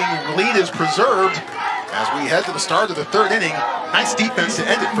 3-0 lead is preserved as we head to the start of the 3rd inning. Nice defense to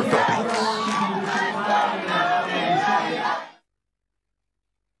end it for Philippines.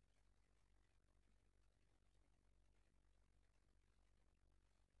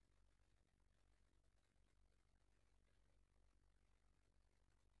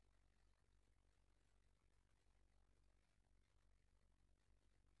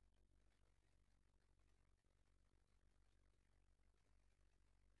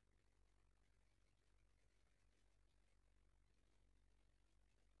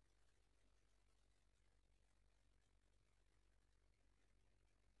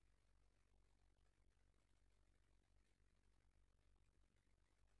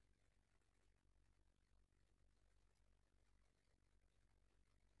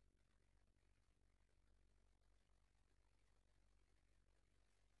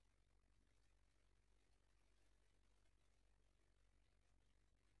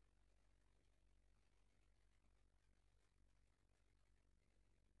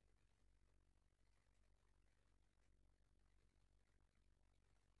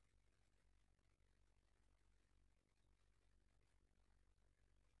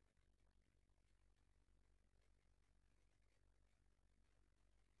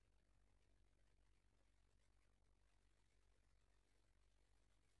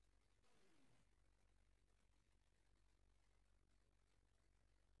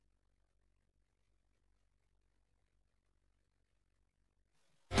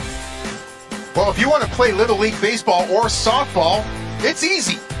 Well, if you want to play Little League Baseball or softball, it's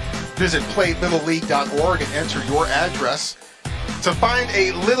easy. Visit PlayLittleLeague.org and enter your address to find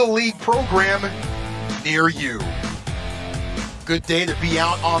a Little League program near you. Good day to be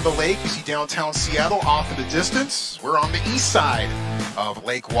out on the lake. You see downtown Seattle off in the distance. We're on the east side of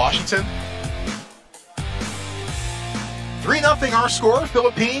Lake Washington. 3-0 our score.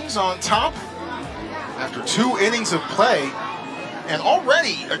 Philippines on top after 2 innings of play. And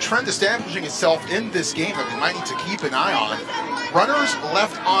already a trend establishing itself in this game that we might need to keep an eye on. Runners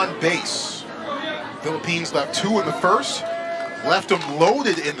left on base. Philippines left 2 in the first, left them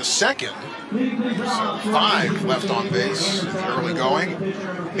loaded in the second. So 5 left on base early going.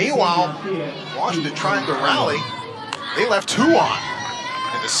 Meanwhile, Washington trying to rally. They left 2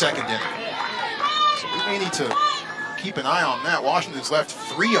 on in the second inning. So we may need to keep an eye on that. Washington's left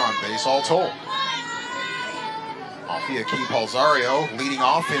 3 on base all told. Althea Key-Palzario leading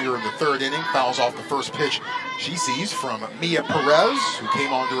off here in the 3rd inning, fouls off the first pitch she sees from Mia Perez, who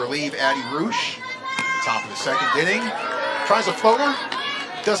came on to relieve Addie Roosh. Top of the 2nd inning, tries a floater,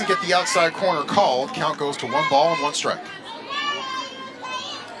 doesn't get the outside corner called. Count goes to 1 ball and 1 strike.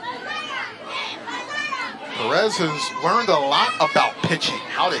 Perez has learned a lot about pitching,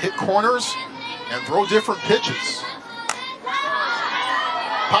 how to hit corners and throw different pitches.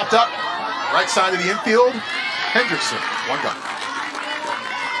 Popped up, right side of the infield. Hendrickson, 1 gun.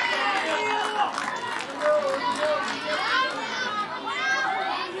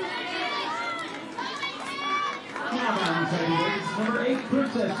 Number 8,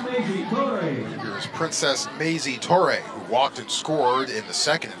 Princess Maisie Torre. Here's Princess Maisie Torre, who walked and scored in the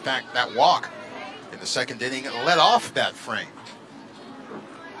 2nd. In fact, that walk in the 2nd inning led off that frame.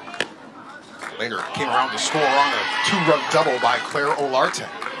 Later came around to score on a 2-run double by Claire Olarte.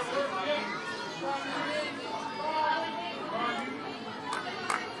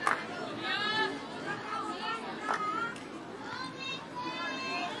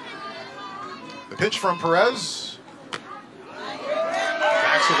 The pitch from Perez.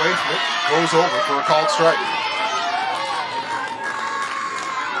 Backs away from it, goes over for a called strike.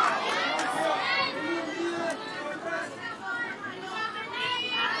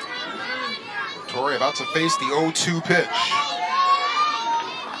 Torrey about to face the 0-2 pitch.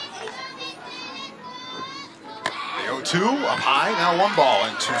 The 0-2 up high, now 1 ball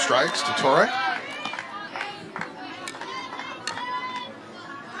and 2 strikes to Torrey.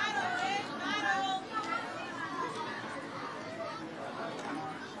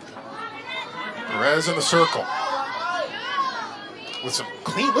 Perez in the circle with some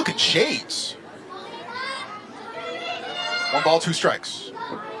clean looking shades. 1 ball, 2 strikes.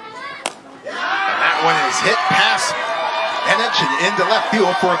 And that one is hit past Enich and into left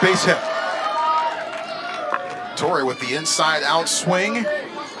field for a base hit. Torrey with the inside out swing. And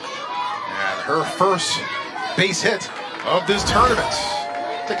her first base hit of this tournament.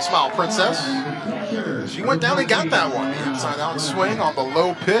 Take a smile, Princess. She went down and got that one. The inside out swing on the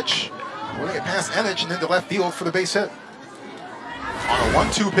low pitch. Putting it past Enich and into left field for the base hit. On a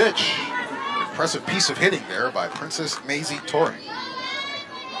 1-2 pitch. Impressive piece of hitting there by Princess Maisie Torrey.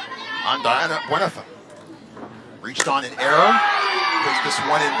 On Diana Buenatha. Reached on an error. Puts this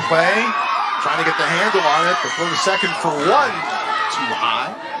one in play. Trying to get the handle on it before the second for 1. Too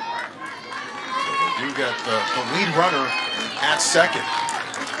high. So they do get the lead runner at second.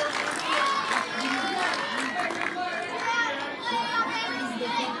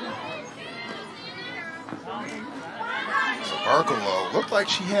 Barkalow looked like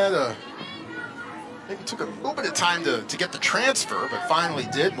she had maybe took a little bit of time to get the transfer, but finally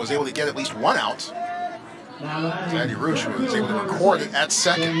did, was able to get at least 1 out. Zadie Roosh was able to record it at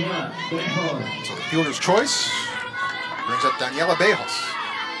second. So the fielder's choice brings up Daniela Bejos.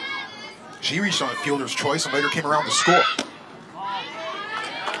 She reached on the fielder's choice and later came around to score.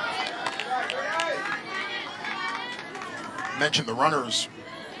 Mentioned the runners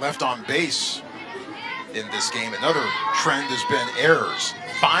left on base in this game. Another trend has been errors.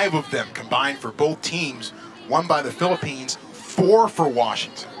 5 of them combined for both teams. 1 by the Philippines, 4 for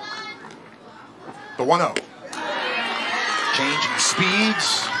Washington. The 1-0. Changing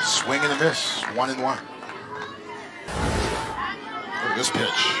speeds, swing and a miss, 1-1. Look at this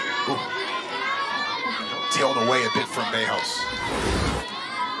pitch. Ooh. Tailed away a bit from Bejos.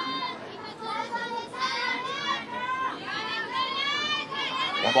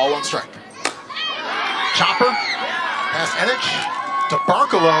 One ball, 1 strike. Chopper, past Enich, to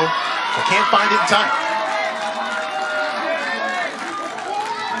Barkalow, so can't find it in time.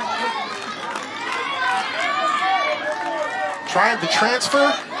 Trying to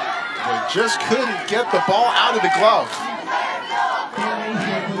transfer, but just couldn't get the ball out of the glove.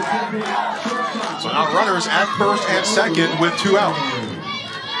 So now runners at first and second with 2 out.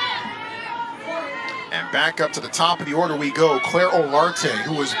 And back up to the top of the order we go. Claire Olarte,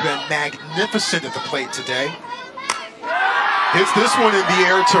 who has been magnificent at the plate today. Hits this one in the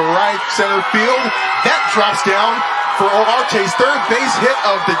air to right center field. That drops down for Olarte's 3rd base hit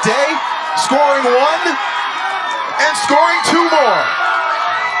of the day. Scoring 1 and scoring 2 more.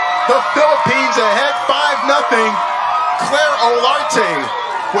 The Philippines ahead 5-0. Claire Olarte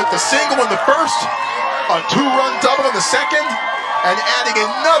with the single in the first, a 2-run double in the second, and adding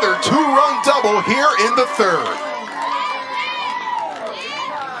another 2-run double here in the 3rd.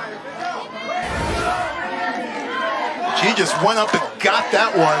 She just went up and got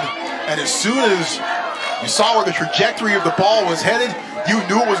that one, and as soon as you saw where the trajectory of the ball was headed, you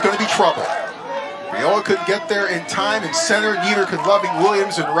knew it was going to be trouble. Viola couldn't get there in time in center, neither could Loving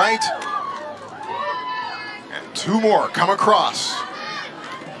Williams in right. And 2 more come across.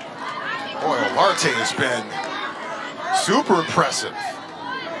 Boy, Olarte has been super impressive.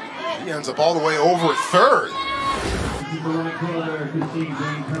 She ends up all the way over 3rd.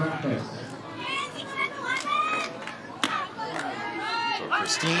 So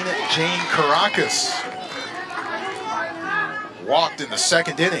Christine Jane Caracas walked in the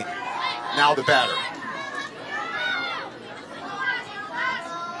 2nd inning. Now the batter.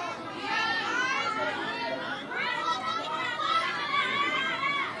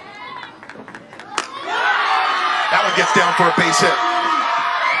 That one gets down for a base hit.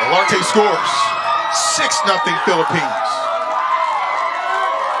 Olarte scores. 6-0 Philippines.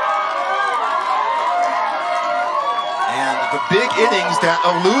 And the big innings that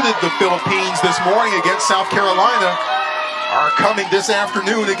eluded the Philippines this morning against South Carolina are coming this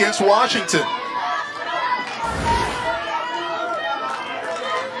afternoon against Washington.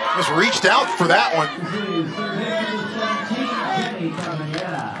 Just reached out for that one.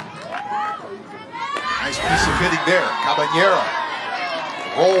 Nice piece of hitting there. Cabanera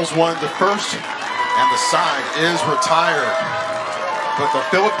rolls one to first, and the side is retired. but the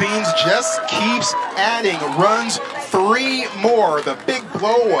Philippines just keeps adding runs. 3 more. The big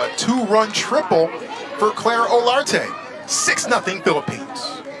blow, a 2-run triple for Claire Olarte. 6-0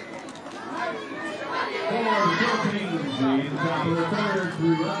 Philippines.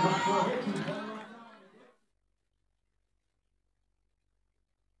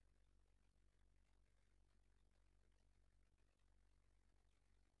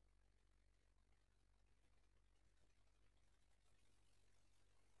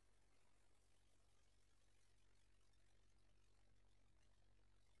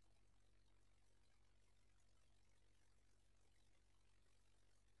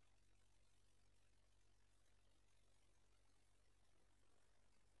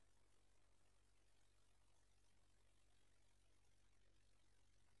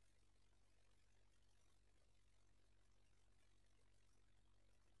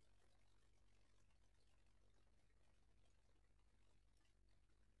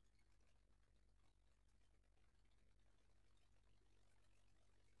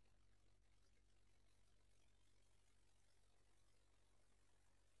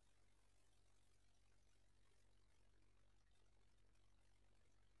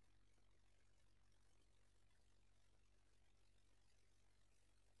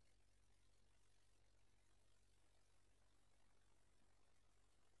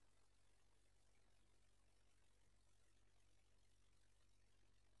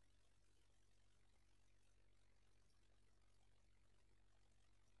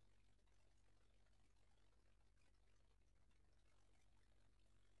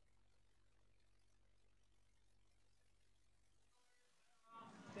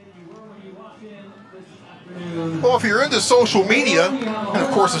 Well, if you're into social media, and of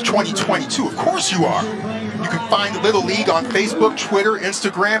course it's 2022, of course you are. You can find Little League on Facebook, Twitter,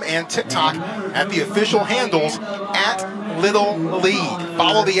 Instagram, and TikTok at the official handles @Little League.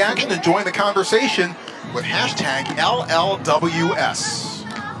 Follow the action and join the conversation with hashtag LLWS.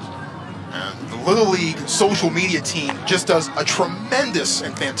 And the Little League social media team just does a tremendous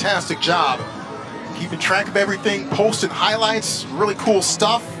and fantastic job keeping track of everything, posting highlights, really cool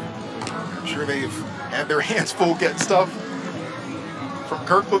stuff. I'm sure they've had their hands full getting stuff from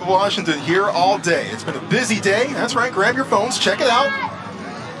Kirkland, Washington here all day. It's been a busy day. That's right, grab your phones, check it out.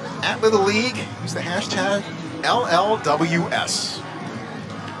 @Little League, use the hashtag LLWS.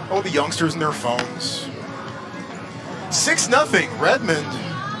 Oh, the youngsters and their phones. 6-0, Redmond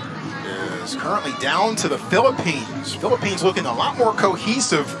is currently down to the Philippines. Philippines looking a lot more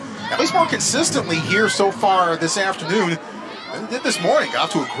cohesive, at least more consistently here so far this afternoon than they did this morning.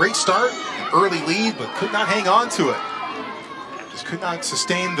 Got to a great start, an early lead, but could not hang on to it. Just could not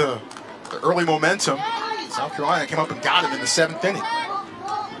sustain the early momentum. South Carolina came up and got him in the 7th inning.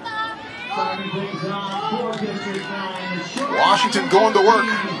 Washington going to work.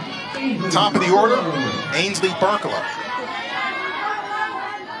 Top of the order, Ainsley Barkalow.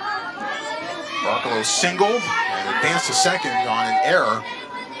 Barkalow singled and advanced to second on an error.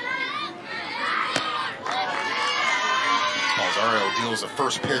 Malzario deals the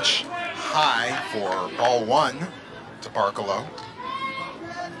first pitch high for ball 1 to Barkalow.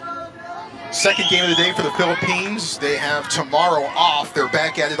 Second game of the day for the Philippines. They have tomorrow off. They're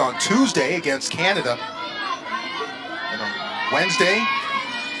back at it on Tuesday against Canada. And on Wednesday,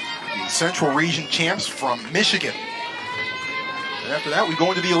 the Central Region champs from Michigan. And after that, we go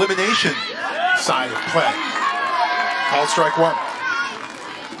into the elimination side of play. Called strike 1.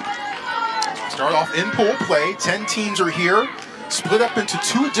 Start off in pool play. 10 teams are here, split up into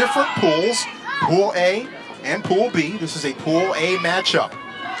 2 different pools, Pool A and Pool B. This is a Pool A matchup.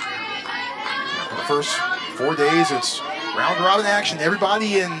 For the first 4 days, it's round-robin action.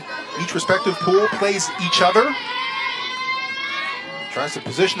 Everybody in each respective pool plays each other. Tries to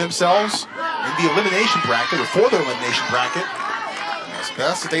position themselves in the elimination bracket, or for the elimination bracket, as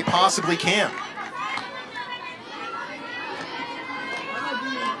best as they possibly can.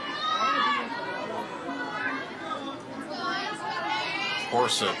 Of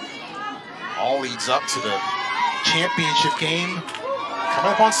course, all leads up to the championship game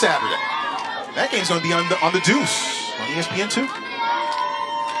coming up on Saturday. That game's going to be on the Deuce on ESPN2.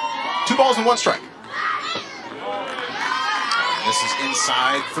 2 balls and 1 strike. And this is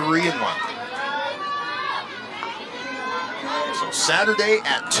inside 3-1. So Saturday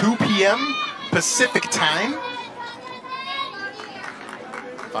at 2 p.m. Pacific time,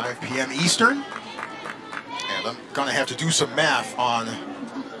 5 p.m. Eastern. And I'm going to have to do some math on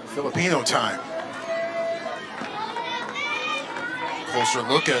Filipino time. Closer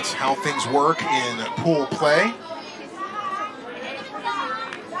look at how things work in pool play.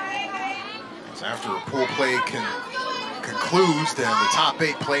 As after pool play concludes, then the top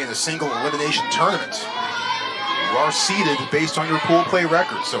 8 play in a single elimination tournament. You are seeded based on your pool play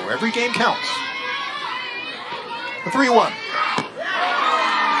record, so every game counts. The 3-1.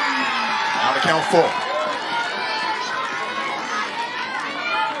 Now to count full.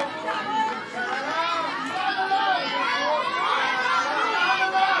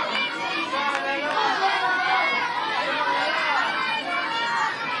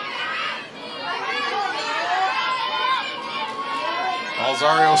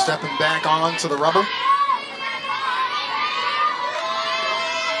 Alzario stepping back onto the rubber.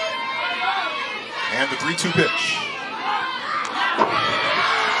 And the 3-2 pitch.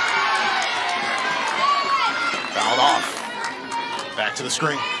 Fouled off. Back to the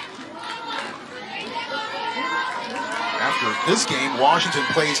screen. After this game, Washington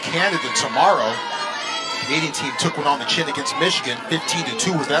plays Canada tomorrow. The Canadian team took one on the chin against Michigan.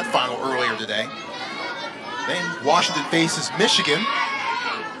 15-2 was that final earlier today. Then Washington faces Michigan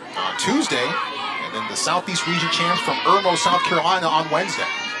on Tuesday, and then the Southeast Region champs from Irmo, South Carolina on Wednesday.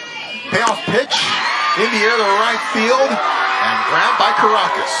 Payoff pitch in the air to right field and grabbed by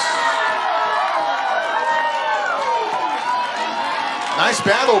Caracas. Nice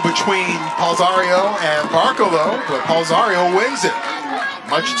battle between Palzario and Barcolo, but Palzario wins it,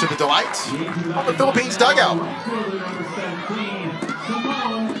 much to the delight of the Philippines dugout.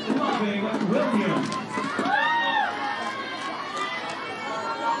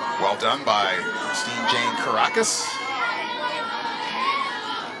 Well done by Steve Jane Caracas.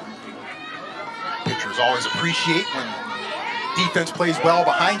 Pitchers always appreciate when defense plays well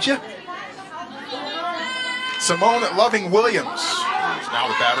behind you. Simone Loving-Williams is now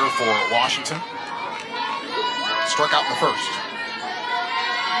the batter for Washington. Struck out in the first.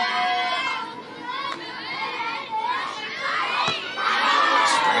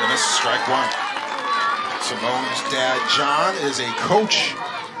 Swing and a miss, strike one. Simone's dad, John, is a coach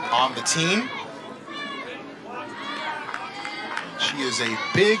on the team. She is a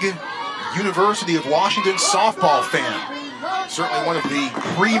big University of Washington softball fan. Certainly one of the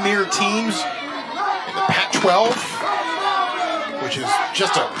premier teams in the Pac-12, which is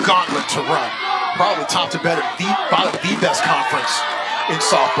just a gauntlet to run. Probably top to bottom the best conference in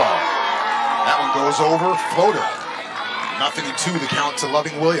softball. That one goes over, floater. 0-2 the count to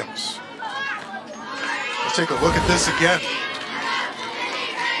Loving-Williams. Let's take a look at this again.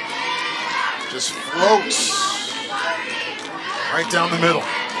 Just floats right down the middle.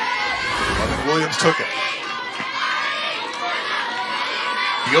 Loving-Williams took it.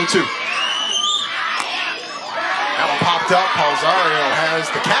 The 0-2. That one popped up. Palzario has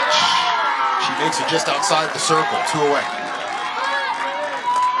the catch. She makes it just outside the circle. 2 away.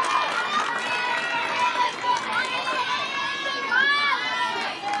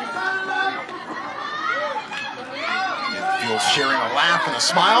 Infield's sharing a laugh and a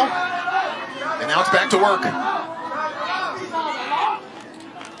smile. And now it's back to work.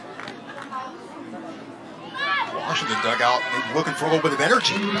 Washington dugout maybe looking for a little bit of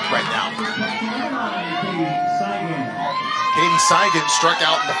energy right now. Katie Seigan struck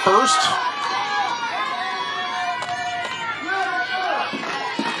out in the first.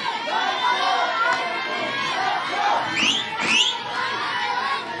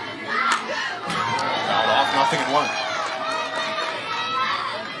 Fouled off, 0-1.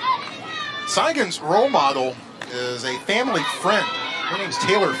 Seigan's role model is a family friend. Her name's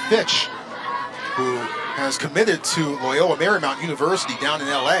Taylor Fitch, who has committed to Loyola Marymount University down in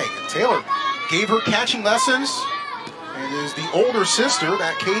LA. And Taylor gave her catching lessons and is the older sister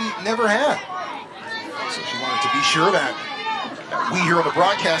that Katie never had. So she wanted to be sure that we here on the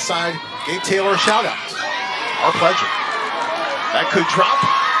broadcast side gave Taylor a shout out. Our pleasure. That could drop,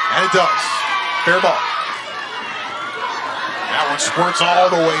 and it does. Fair ball. That one squirts all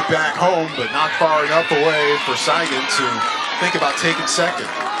the way back home, but not far enough away for Seigan to think about taking second.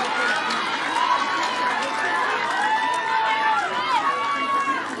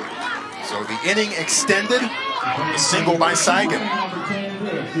 So the inning extended, a single by Seigan.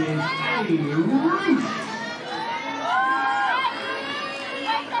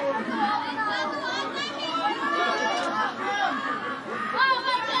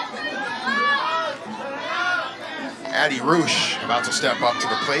 Addie Roosh about to step up to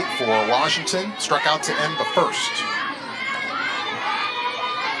the plate for Washington. Struck out to end the first.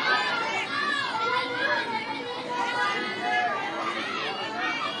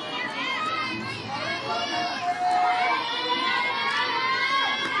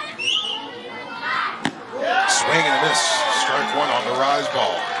 Swing and a miss. Strike one on the rise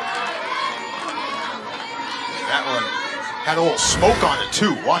ball. That one had a little smoke on it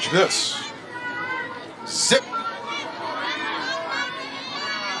too. Watch this. Zip.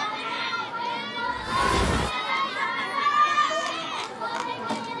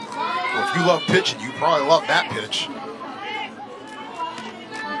 If you love pitching, you probably love that pitch.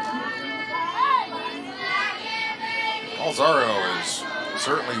 Alzaro is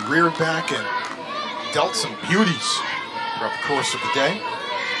certainly reared back and dealt some beauties throughout the course of the day.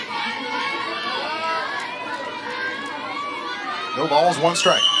 No balls, 1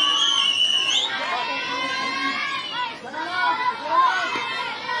 strike.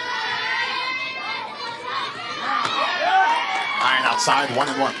 Iron outside,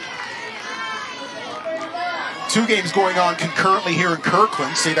 1-1. 2 games going on concurrently here in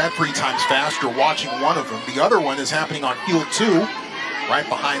Kirkland. Say that 3 times fast. You're watching one of them. The other one is happening on Field 2, right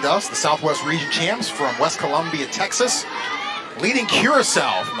behind us. The Southwest Region champs from West Columbia, Texas, leading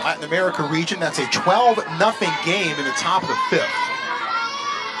Curacao from the Latin America region. That's a 12-0 game in the top of the 5th.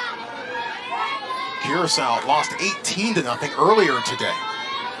 Curacao lost 18-0 earlier today.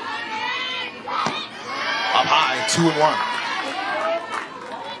 Up high, 2-1.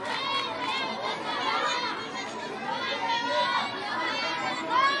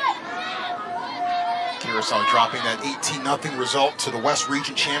 Curacao dropping that 18-0 result to the West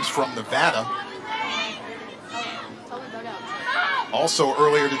Region champs from Nevada. Also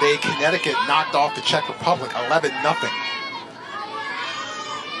earlier today, Connecticut knocked off the Czech Republic 11-0.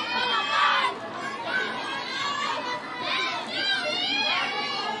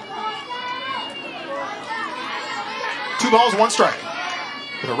 Two balls, 1 strike,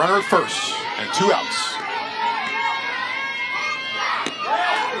 with a runner at first and 2 outs.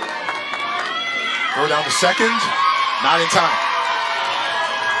 Throw down to second, not in time.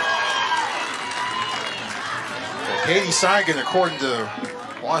 So Katie Seigan, according to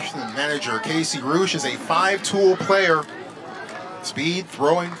Washington manager Casey Roosh, is a 5-tool player. Speed,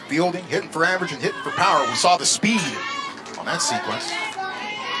 throwing, fielding, hitting for average, and hitting for power. We saw the speed on that sequence.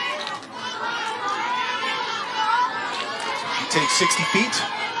 She takes 60 feet.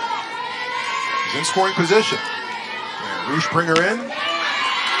 She's in scoring position. And Roosh bring her in.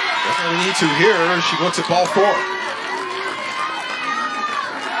 Definitely need to here. She looks at ball 4.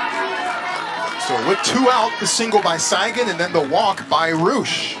 So with 2 out, the single by Seigan and then the walk by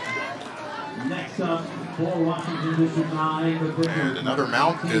Roosh. Next up, for Washington District 9. And another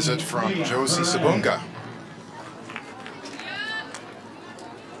mound visit from Josie Sabunga.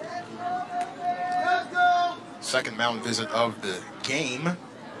 Second mound visit of the game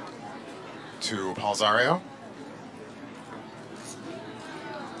to Palzario.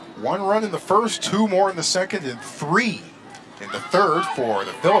 1 run in the first, 2 more in the second, and 3 in the third for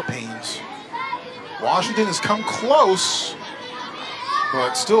the Philippines. Washington has come close,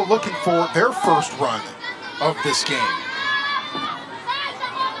 but still looking for their first run of this game.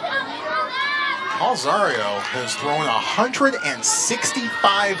 Alzario has thrown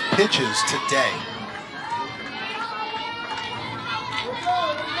 165 pitches today.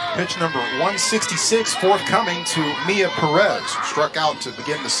 Pitch number 166 forthcoming to Mia Perez, who struck out to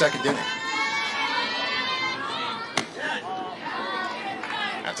begin the second inning.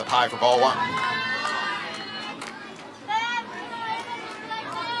 That's up high for ball 1.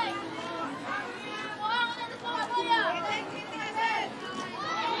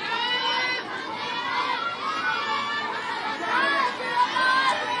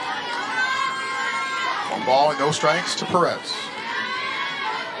 One ball and no strikes to Perez.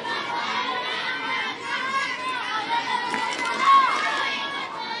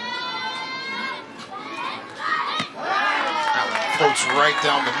 Floats right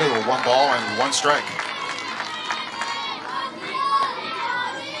down the middle, 1 ball and 1 strike.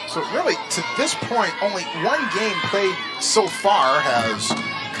 So really, to this point, only 1 game played so far has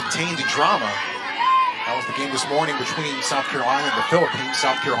contained drama. That was the game this morning between South Carolina and the Philippines.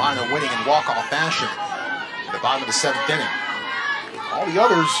 South Carolina winning in walk-off fashion at the bottom of the 7th inning. All the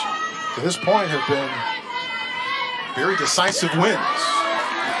others, to this point, have been very decisive wins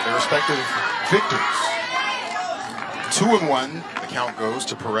for their respective victories. 2-1, the count goes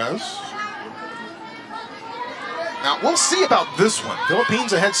to Perez. Now, we'll see about this one.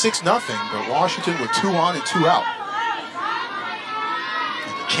 Philippines ahead 6-0, but Washington with 2 on and 2 out.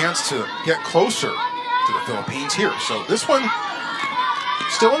 And a chance to get closer to the Philippines here. So this one,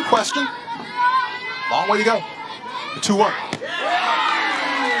 still in question. Long way to go. The 2-1.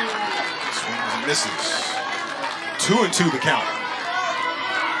 Swings and misses. 2-2 the count.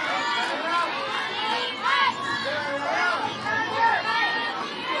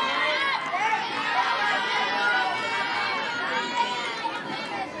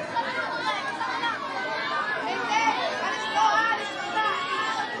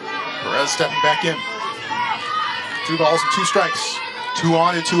 Perez stepping back in. 2 balls and 2 strikes. 2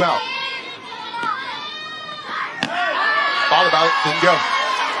 on and 2 out. Thought about it, didn't go.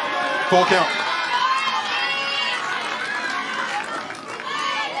 Full count.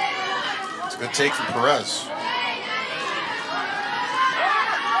 It's a good take from Perez.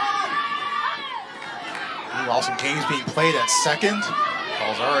 Meanwhile, some games being played at second.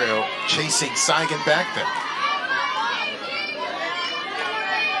 Belisario chasing Saigen back there.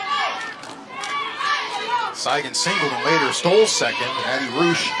 Saigen singled and later stole second. Addie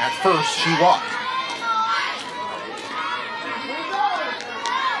Roosh at first, she walked.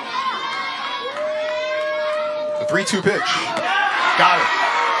 The 3-2 pitch. Got it.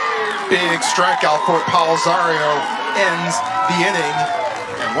 Big strikeout for Belisario ends the inning.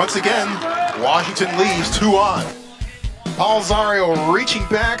 And once again, Washington leaves 2 on. Belisario reaching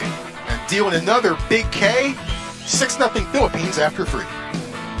back and dealing another big K. 6-0 Philippines after 3.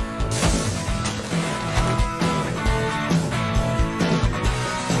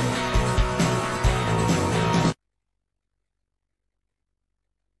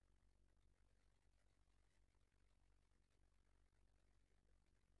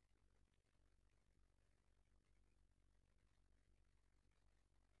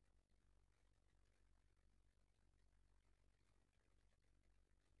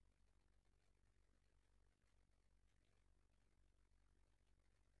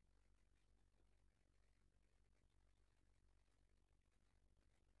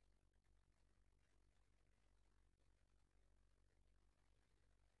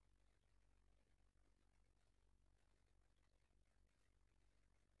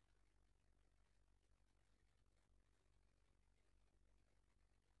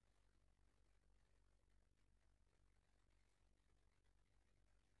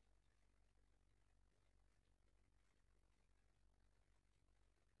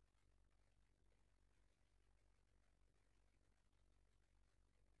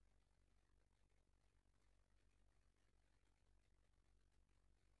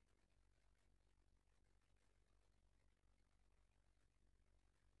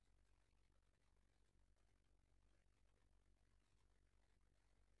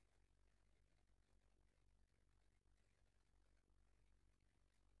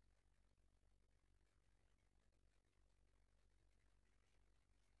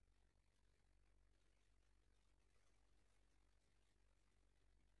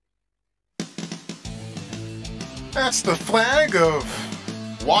 That's the flag of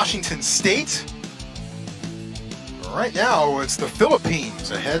Washington State. Right now, it's the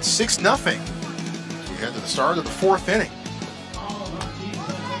Philippines ahead 6-0. We head to the start of the 4th inning.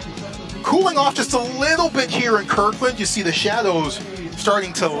 Cooling off just a little bit here in Kirkland. You see the shadows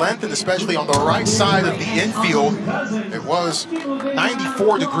starting to lengthen, especially on the right side of the infield. It was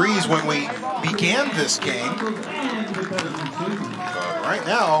 94 degrees when we began this game. But right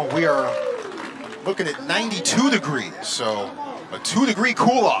now, we are looking at 92 degrees, so a 2-degree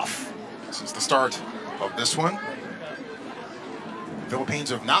cool-off since the start of this one. The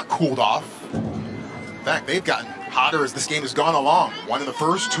Philippines have not cooled off. In fact, they've gotten hotter as this game has gone along. 1 in the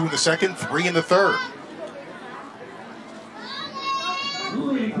first, 2 in the second, 3 in the third.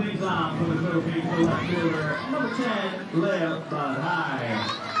 Leading things off for the Philippines, number 10, Leo Baladay.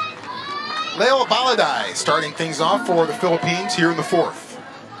 Leo Baladay starting things off for the Philippines here in the 4th.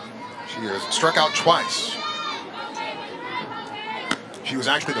 She has struck out twice. She was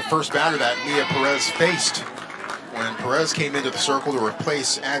actually the first batter that Mia Perez faced when Perez came into the circle to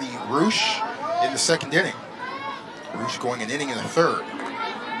replace Addie Roosh in the 2nd inning. Roosh going an inning in the 3rd.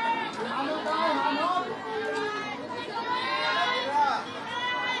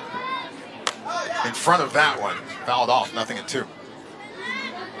 In front of that one, fouled off, 0-2.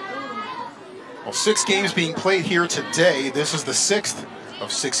 Well, 6 games being played here today. This is the 6th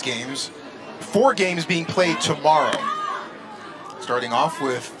of 6 games. 4 games being played tomorrow. Starting off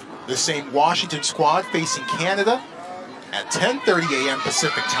with the same Washington squad facing Canada at 10:30 a.m.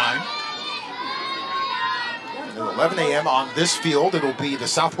 Pacific time. And at 11 a.m. on this field, it'll be the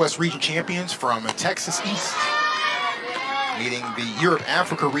Southwest Region champions from Texas East meeting the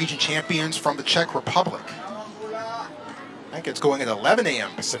Europe-Africa region champions from the Czech Republic. That gets going at 11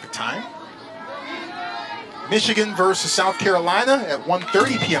 a.m. Pacific time. Michigan versus South Carolina at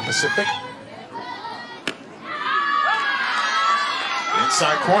 1:30 p.m. Pacific.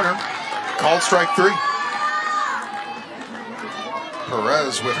 Inside corner, called strike 3.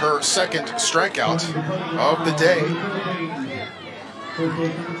 Perez with her 2nd strikeout of the day.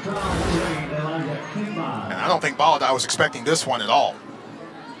 And I don't think Baladay was expecting this one at all.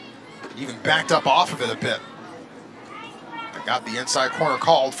 He even backed up off of it a bit. And got the inside corner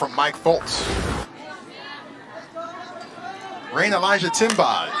called from Mike Foltz. Rain Elijah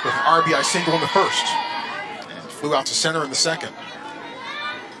Timbad with an RBI single in the 1st. And flew out to center in the 2nd.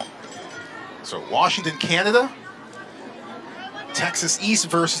 So Washington, Canada, Texas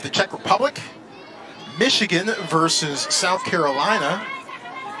East versus the Czech Republic, Michigan versus South Carolina,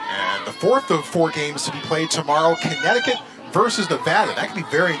 and the fourth of 4 games to be played tomorrow, Connecticut versus Nevada. That could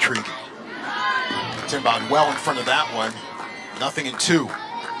be very intriguing. Timbad well in front of that one, 0-2.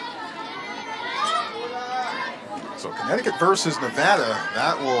 So Connecticut versus Nevada,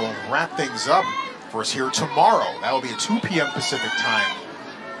 that will wrap things up for us here tomorrow. That will be at 2 p.m. Pacific time.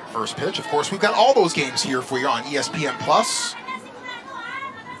 First pitch. Of course, we've got all those games here for you on ESPN+.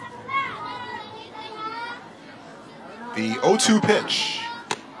 The 0-2 pitch.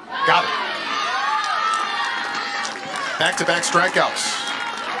 Got it. Back-to-back strikeouts.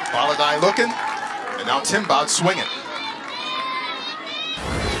 Baladai looking, and now Timbad swinging.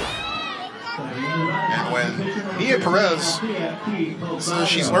 And when Nia Perez says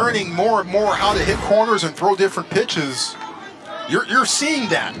she's learning more and more how to hit corners and throw different pitches, you're seeing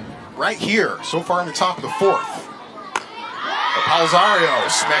that right here so far in the top of the 4th. Palzario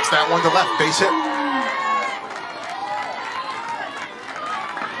smacks that one to left, base hit.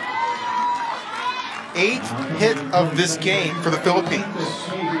 Eighth hit of this game for the Philippines.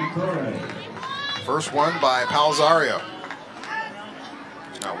 First one by Palzario.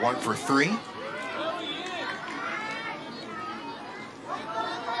 Now 1 for 3.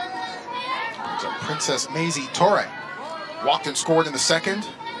 It's a Princess Maisie Torre. Walked and scored in the second.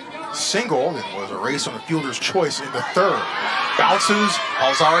 Singled and was a race on the fielder's choice in the third. Bounces,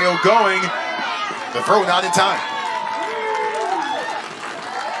 Palzario going. The throw not in time.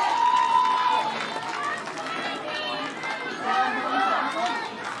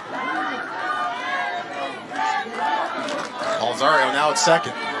 Palzario now at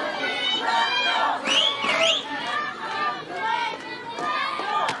second.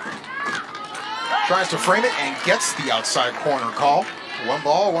 Tries to frame it and gets the outside corner call. 1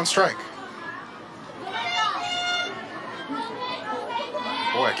 ball, 1 strike.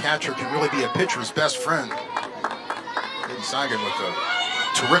 Boy, a catcher can really be a pitcher's best friend. Eddie Sagan with a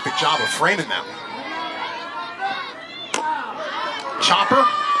terrific job of framing that one. Chopper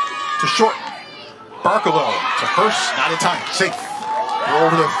to short. Barkalow to first, not in time, safe.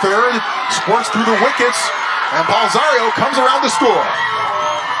 Throw over to third, squirts through the wickets, and Palzario comes around to score.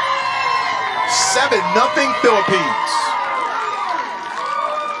 7-0 Philippines.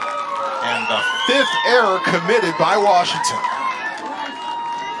 And the 5th error committed by Washington.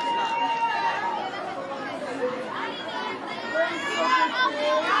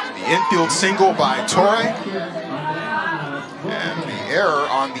 The infield single by Torre. And the error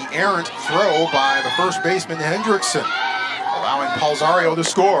on the errant throw by the first baseman Hendrickson, allowing Palzario to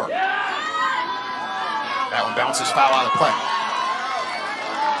score. That one bounces foul out of play.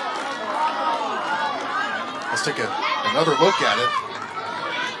 Let's take another look at it.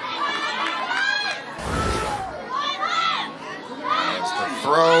 As the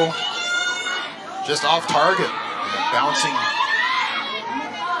throw just off target, and then bouncing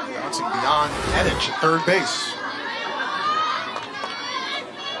beyond Edich at third base.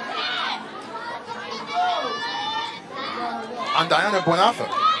 Diana Buenafa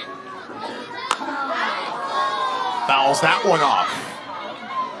fouls that one off.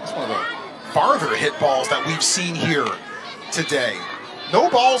 It's one of the farther hit balls that we've seen here today. No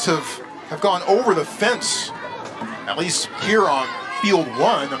balls have gone over the fence, at least here on field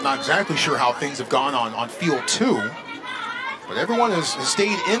 1. I'm not exactly sure how things have gone on field 2, but everyone has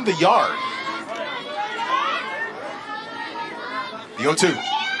stayed in the yard. The 0-2.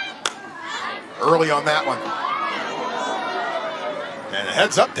 Early on that one. And a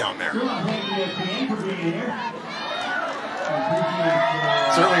heads up down there.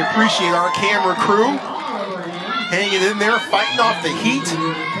 Certainly appreciate our camera crew hanging in there, fighting off the heat,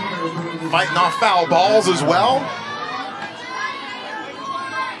 fighting off foul balls as well.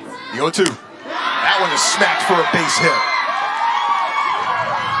 The 0-2. That one is smacked for a base hit.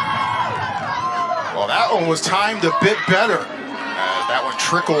 Well, that one was timed a bit better. That one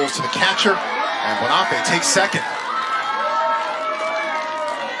trickles to the catcher, and Buenafe takes second.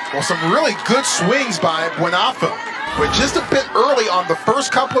 Well, some really good swings by Buenafe, but just a bit early on the first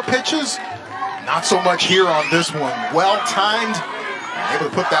couple of pitches. Not so much here on this one. Well timed, able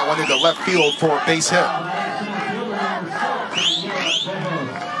to put that one into left field for a base hit.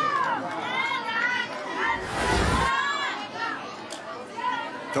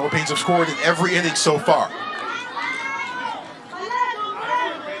 Philippines have scored in every inning so far.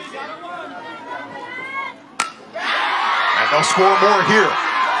 And they'll score more here,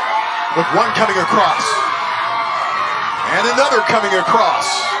 with one coming across. And another coming across.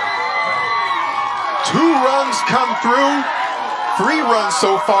 2 runs come through 3 runs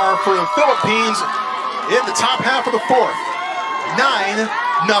so far for the Philippines in the top half of the 4th. 9-0.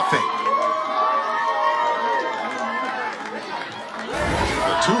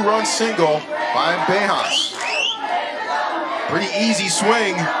 A 2-run single by Bejas. Pretty easy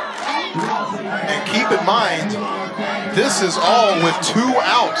swing. And keep in mind, this is all with 2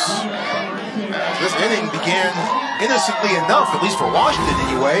 outs. This inning began innocently enough, at least for Washington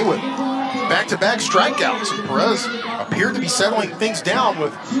anyway, with back-to-back strikeouts. And Perez appeared to be settling things down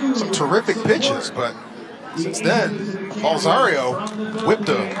with some terrific pitches, but since then, Balzario whipped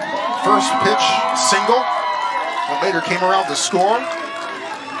a first pitch single, and later came around to score.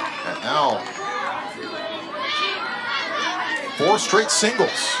 And now, 4 straight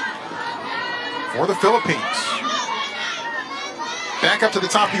singles for the Philippines. Back up to the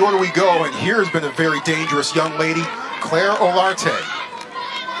top of the order we go, and here has been a very dangerous young lady, Claire Olarte.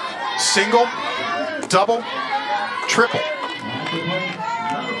 Single, double, triple.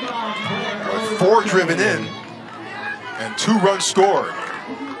 With 4 driven in and 2 runs scored.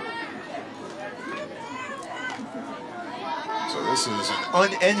 So this is an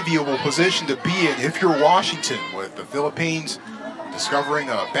unenviable position to be in if you're Washington, with the Philippines discovering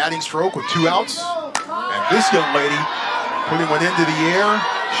a batting stroke with 2 outs. And this young lady putting one into the air,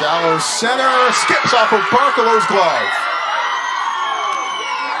 shallow center, skips off of Barcolow's glove.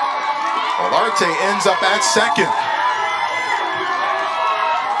 Olarte ends up at second.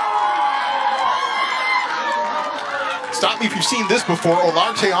 Stop me if you've seen this before.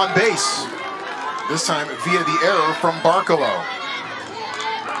 Olarte on base. This time via the error from Barcolow.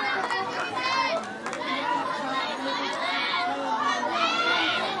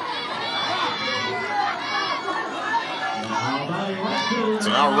 So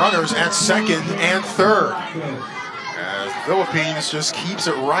now runners at second and third, as the Philippines just keeps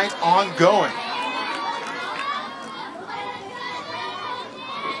it right on going.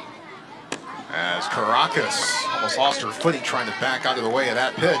 As Caracas almost lost her footing trying to back out of the way of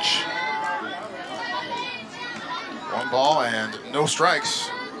that pitch. 1 ball and no strikes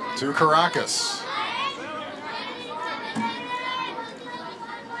to Caracas.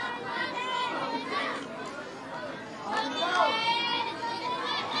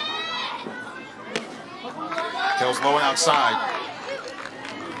 Tails low and outside.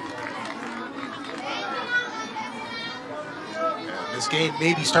 And this game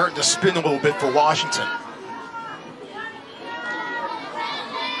may be starting to spin a little bit for Washington.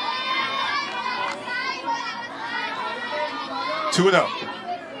 Two and 0.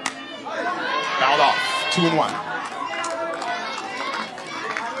 Fouled off. 2-1.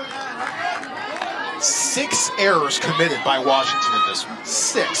 6 errors committed by Washington in this one.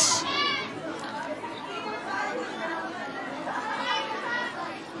 6.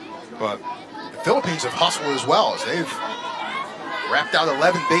 But the Philippines have hustled as well, as they've wrapped out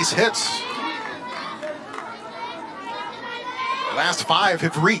 11 base hits. The last 5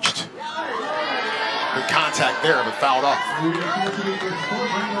 have reached. Good contact there, but fouled off.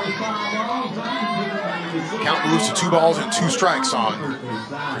 Count moves to 2 balls and 2 strikes on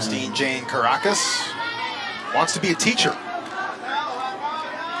Christine Jane Caracas. Wants to be a teacher.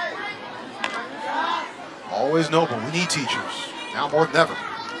 Always noble. We need teachers. Now more than ever.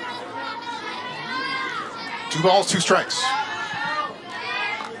 2 balls, 2 strikes.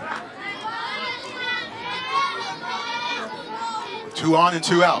 Two on and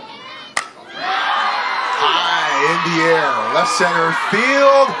 2 out. High in the air, left center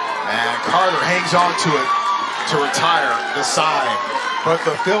field, and Carter hangs on to it to retire the side. But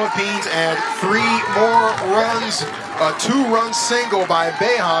the Philippines add 3 more runs, a 2-run single by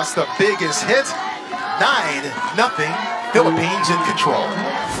Bejas, the biggest hit. 9-0, Philippines in control.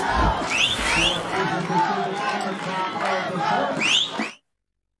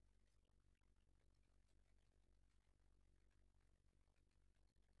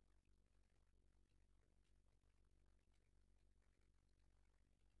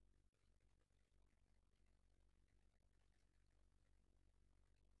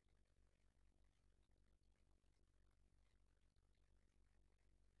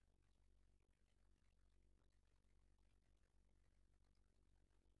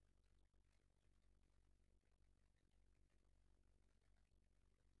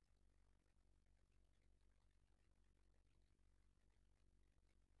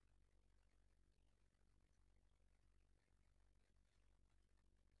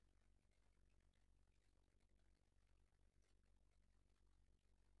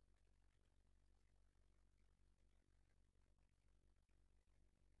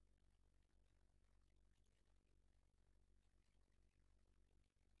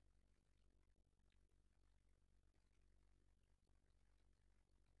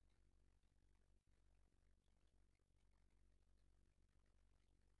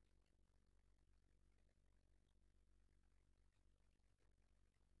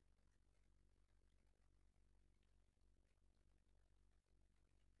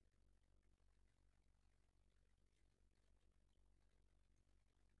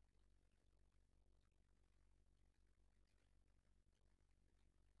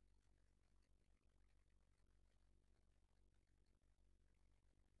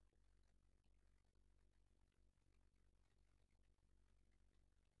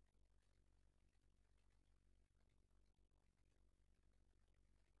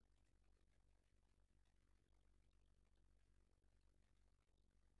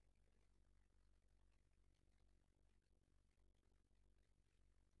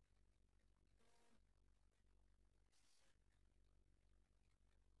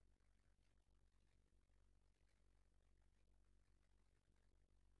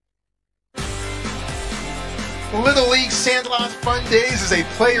 Little League Sandlot Fun Days is a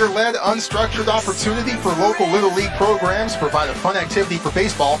player-led, unstructured opportunity for local Little League programs to provide a fun activity for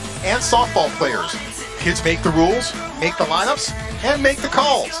baseball and softball players. Kids make the rules, make the lineups, and make the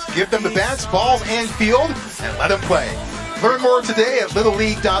calls. Give them the bats, balls, and field, and let them play. Learn more today at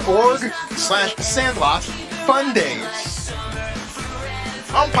littleleague.org/Sandlot Fun Days.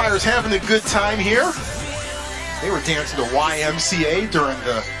 Umpires having a good time here. They were dancing to YMCA during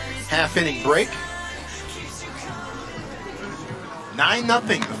the half-inning break.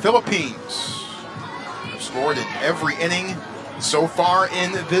 9-0, the Philippines have scored in every inning so far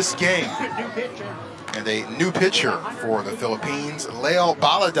in this game. And a new pitcher for the Philippines, Leal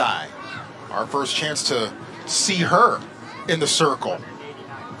Baladay. Our first chance to see her in the circle.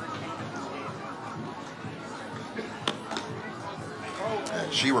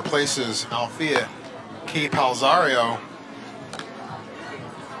 And she replaces Althea K. Palzario,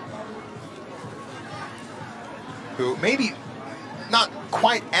 who maybe not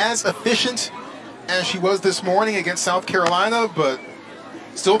quite as efficient as she was this morning against South Carolina, but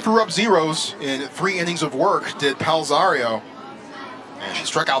still threw up zeros in 3 innings of work, did Palzario. And she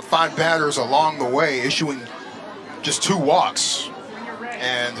struck out 5 batters along the way, issuing just 2 walks.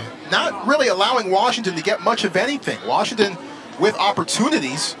 And not really allowing Washington to get much of anything. Washington with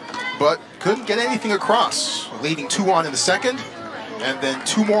opportunities, but couldn't get anything across, leaving 2 on in the second, and then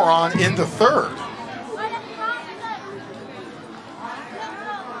 2 more on in the third.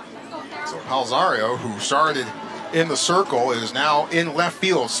 So Palzario, who started in the circle, is now in left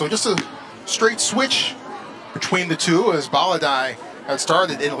field. So just a straight switch between the two, as Baladay had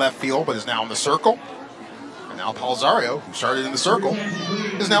started in left field but is now in the circle. And now Palzario, who started in the circle,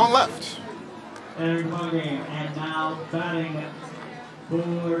 is now in left. And now batting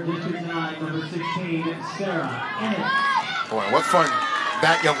for District 9, number 16, Sarah Ennis. Boy, what fun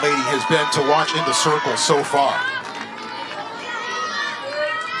that young lady has been to watch in the circle so far.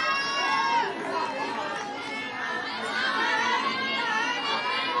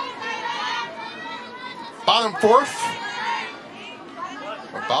 Bottom 4th.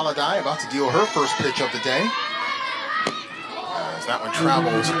 Baladay about to deal her first pitch of the day. As that one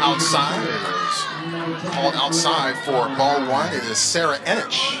travels outside. It is called outside for ball 1. It is Sarah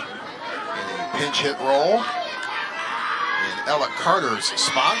Enich in a pinch hit role in Ella Carter's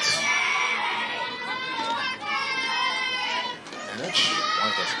spot. Enich, one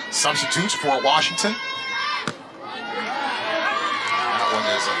of the substitutes for Washington. That one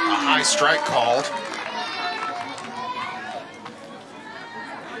is a high strike called.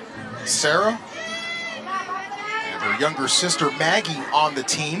 Sarah and her younger sister Maggie on the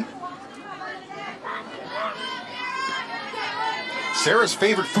team. Sarah's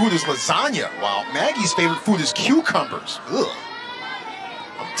favorite food is lasagna, while Maggie's favorite food is cucumbers. Ugh.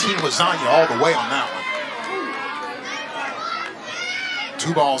 I'm team lasagna all the way on that one.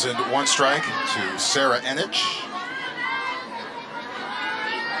 2 balls and 1 strike to Sarah Enich.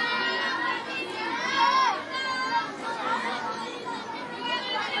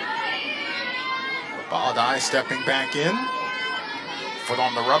 Baladay stepping back in, foot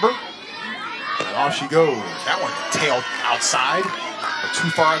on the rubber, and off she goes. That one tailed outside, but too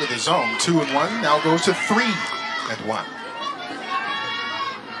far out of the zone. 2-1, now goes to 3-1.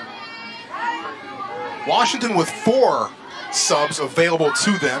 Washington with 4 subs available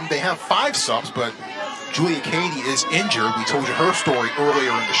to them. They have 5 subs, but Julia Cady is injured. We told you her story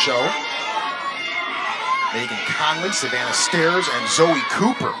earlier in the show. Megan Conley, Savannah Stairs, and Zoe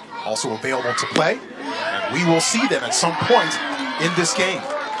Cooper also available to play. And we will see them at some point in this game.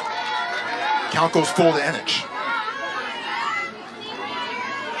 Count goes full to Enich.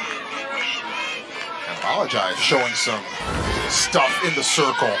 And Baladay is showing some stuff in the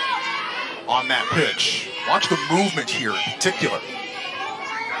circle on that pitch. Watch the movement here in particular.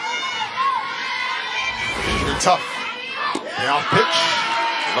 They're tough. Payoff pitch,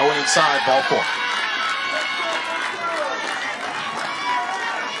 low and inside, ball 4.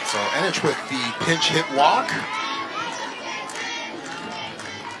 So Enich with the pinch hit walk.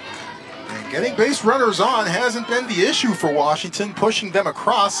 And getting base runners on hasn't been the issue for Washington. Pushing them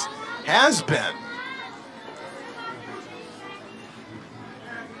across has been.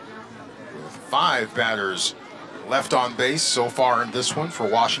 With 5 batters left on base so far in this one for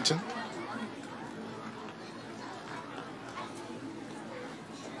Washington.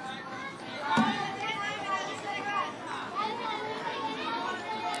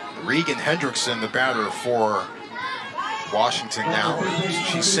 Regan Hendrickson, the batter for Washington now.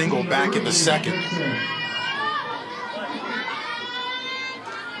 She's singled back in the second.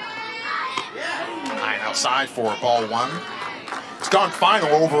 High outside for ball 1. It's gone final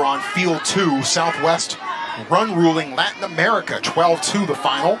over on field 2, southwest run ruling Latin America, 12-2 the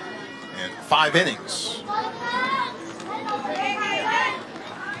final, in 5 innings.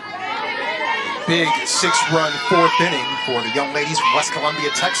 Big 6-run 4th inning for the young ladies from West Columbia,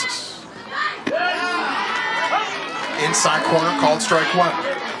 Texas. Inside corner called strike 1.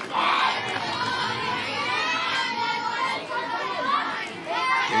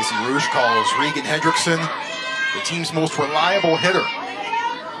 Casey Rouge calls Regan Hendrickson the team's most reliable hitter.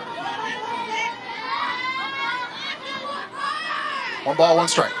 One ball, one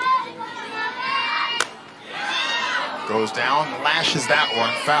strike. Goes down, lashes that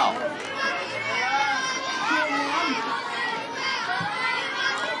one foul.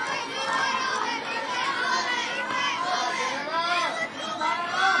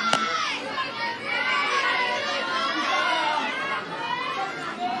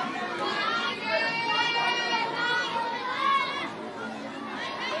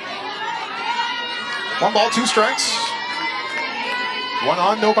 One ball, 2 strikes. 1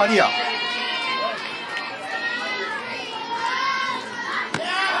 on, nobody out.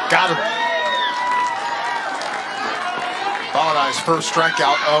 Got him. Balladai's first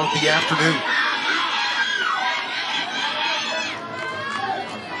strikeout of the afternoon.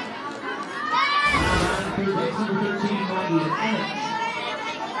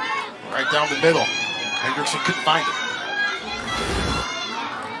 Right down the middle. Hendrickson couldn't find it.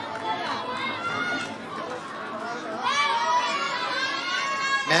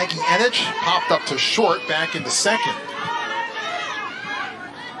 Maggie Enich popped up to short back in the second.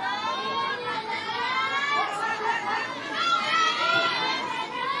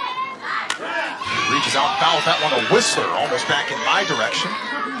 Reaches out foul with that one, a whistler, almost back in my direction.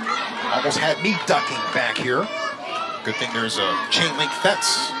 Almost had me ducking back here. Good thing there's a chain link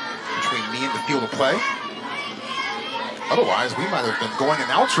fence between me and the field of play. Otherwise, we might have been going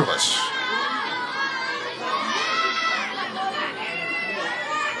announcerless.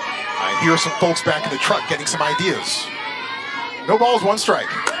 I hear some folks back in the truck getting some ideas. No balls, 1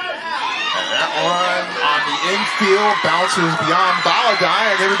 strike. And that one on the infield bounces beyond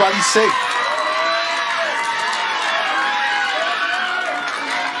Balladai, and everybody's safe.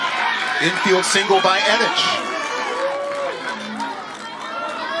 Infield single by Enich.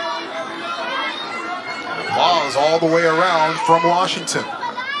 And applause all the way around from Washington.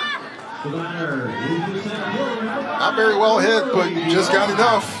 Not very well hit, but just got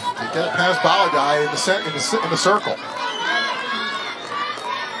enough to get it past Balladai in the circle.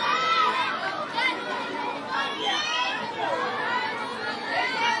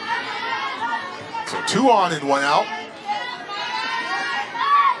 So 2 on and 1 out.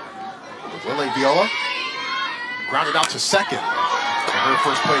 Lily Viola grounded out to second in her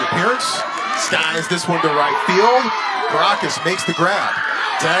first plate appearance. Skies this one to right field. Caracas makes the grab.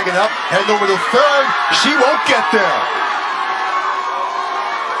 Tagging up, heading over to third. She won't get there.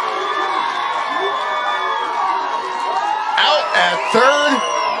 Out at third,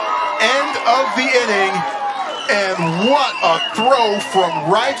 end of the inning. And what a throw from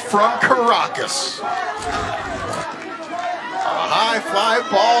Caracas. High fly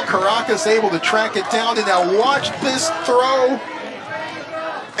ball, Caracas able to track it down, and now watch this throw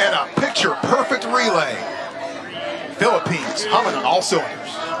and a picture perfect relay. Philippines humming on all cylinders.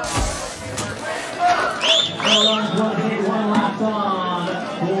 One lap on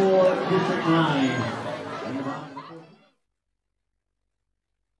for District 9.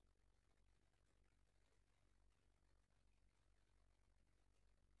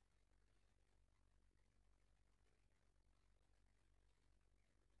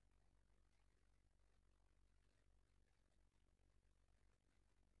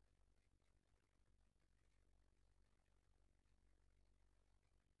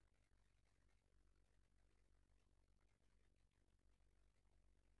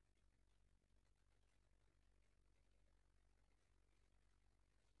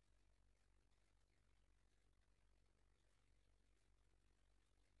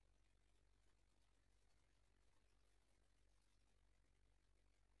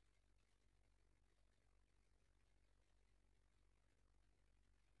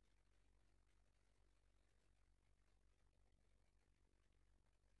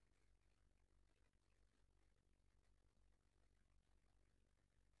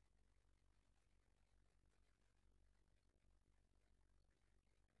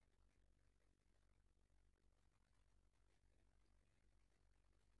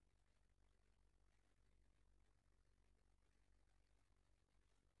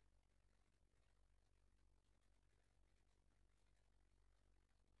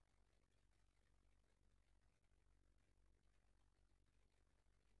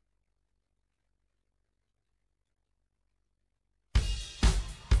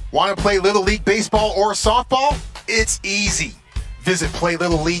 Want to play Little League baseball or softball? It's easy. Visit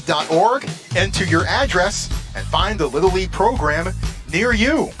playlittleleague.org, enter your address, and find the Little League program near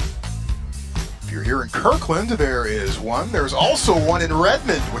you. If you're here in Kirkland, there is one. There's also one in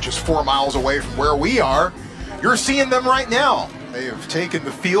Redmond, which is 4 miles away from where we are. You're seeing them right now. They have taken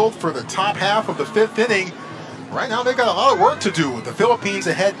the field for the top half of the 5th inning. Right now, they've got a lot of work to do with the Philippines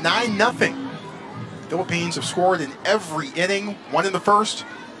ahead 9-0. Philippines have scored in every inning, 1 in the first,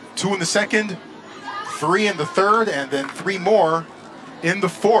 2 in the second, 3 in the third, and then 3 more in the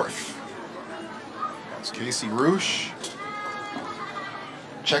fourth. That's Casey Roosh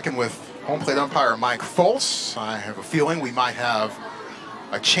checking with home plate umpire Mike Foltz. I have a feeling we might have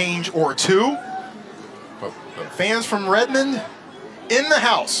a change or two. But the fans from Redmond in the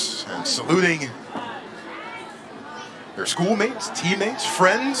house and saluting their schoolmates, teammates,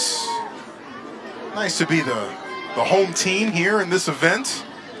 friends. Nice to be the home team here in this event.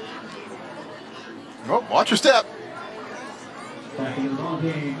 Oh, watch your step. Back in the ball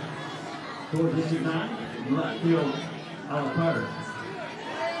game. Toward District 9, left field, Alan Carter.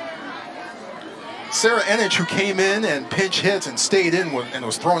 Sarah Enich, who came in and pinch hit and stayed in and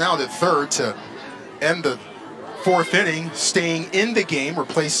was thrown out at third to end the 4th inning, staying in the game,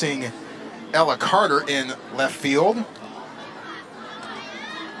 replacing Ella Carter in left field.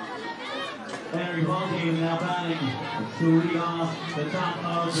 Go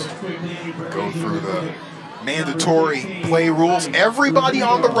through the mandatory play rules. Everybody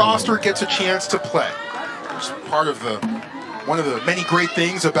on the roster gets a chance to play. It's part of one of the many great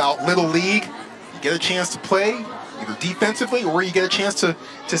things about Little League. You get a chance to play either defensively or you get a chance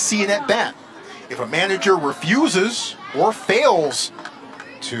to see an at-bat. If a manager refuses or fails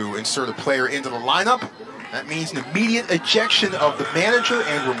to insert a player into the lineup, that means an immediate ejection of the manager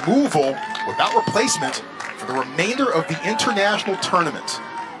and removal without replacement for the remainder of the international tournament.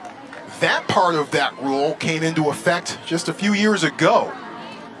 That part of that rule came into effect just a few years ago.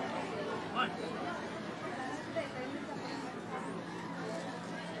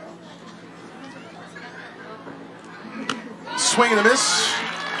 Swing and a miss.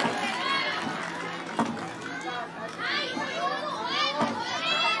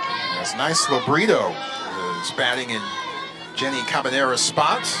 That's nice. Labrito is batting in Jenny Cabanera's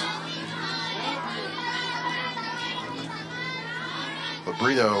spot.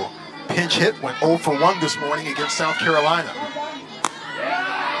 Labrito pinch hit, went 0 for 1 this morning against South Carolina.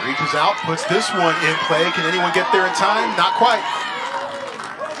 Reaches out, puts this one in play. Can anyone get there in time? Not quite.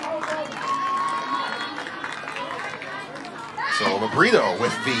 So Labrito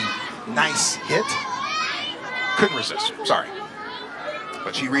with the nice hit. Couldn't resist, sorry.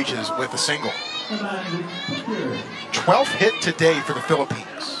 But she reaches with a single. 12th hit today for the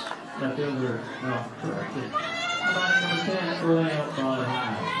Philippines.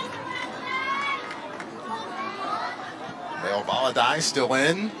 Leo Baladai still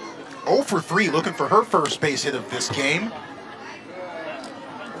in. 0 for 3, looking for her first base hit of this game.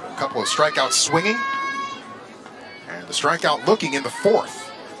 A couple of strikeouts swinging. And the strikeout looking in the 4th.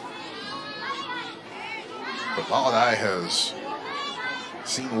 But Baladai has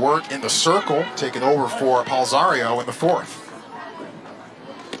seen work in the circle, taken over for Palzario in the 4th.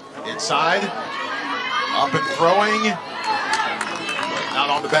 Inside, up and throwing, but not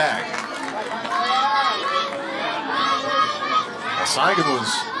on the bag. Saigon was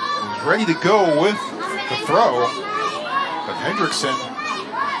ready to go with the throw, but Hendrickson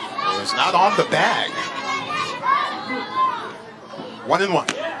was not on the bag. 1-1.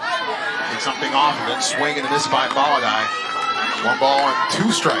 Take something off of it, swing and a miss by Baladai. 1 ball and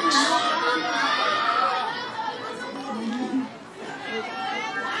 2 strikes.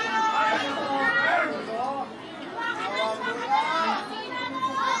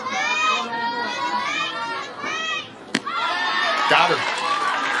 Got her.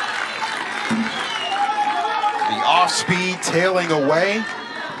 The off-speed tailing away.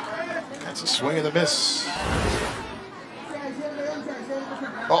 That's a swing and a miss.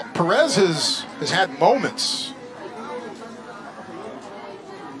 Well, Perez has had moments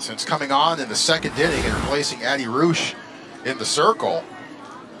since coming on in the 2nd inning and replacing Addie Roosh in the circle.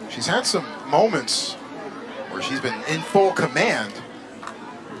 She's had some moments where she's been in full command.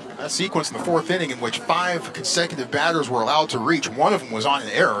 That sequence in the 4th inning in which 5 consecutive batters were allowed to reach. One of them was on an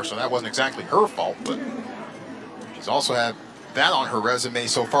error, so that wasn't exactly her fault, but she's also had that on her resume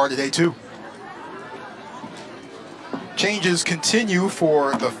so far today too. Changes continue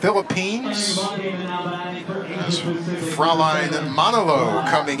for the Philippines. As Fraulein Manalo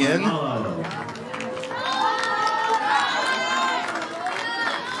coming in.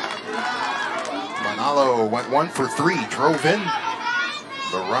 Manalo went 1 for 3, drove in.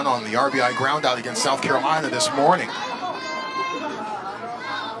 the run on the RBI ground out against South Carolina this morning.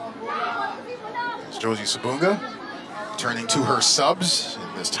 It's Josie Sabunga turning to her subs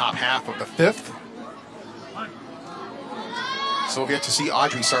in this top half of the 5th. So we'll get to see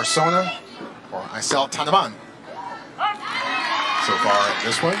Audrey Sarsona or Aisel Tanaman. So far in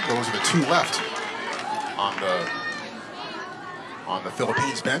this one, those are the 2 left on the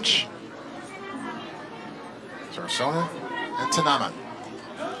Philippines bench. Sarsona and Tanaman.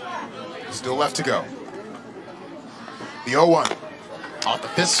 Still left to go. The 0-1 off the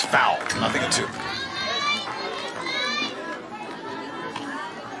fist foul, 0-2.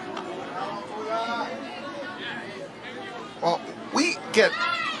 Well, we get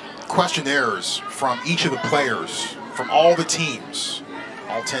questionnaires from each of the players, from all the teams,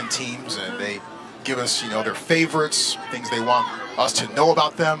 all 10 teams, and they give us, their favorites, things they want us to know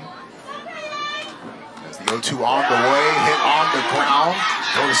about them. As the 0-2 on the way, hit on the ground,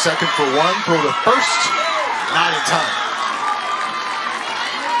 go to second for 1, throw the first, not in time.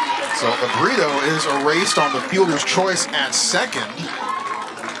 So the burrito is erased on the fielder's choice at second,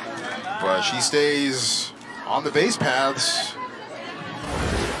 but she stays on the base paths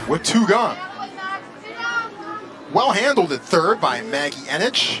with 2 gone. Well handled at third by Maggie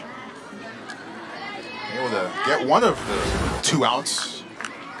Enich. Able to get one of the 2 outs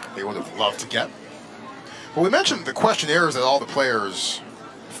they would have loved to get. Well, we mentioned the questionnaires that all the players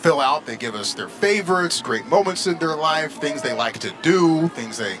fill out. They give us their favorites, great moments in their life, things they like to do,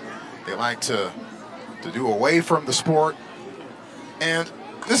 things they like to do away from the sport. And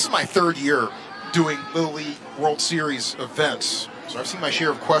this is my 3rd year doing Little League World Series events, so I've seen my share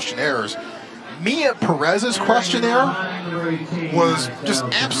of questionnaires. Mia Perez's questionnaire was just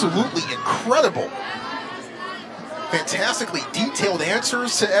absolutely incredible. Fantastically detailed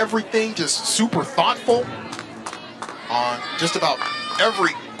answers to everything, just super thoughtful on just about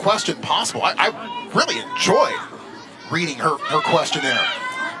every question possible. I really enjoyed reading her questionnaire.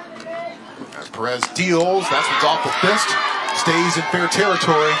 As Perez deals, that's what's off the fist, stays in fair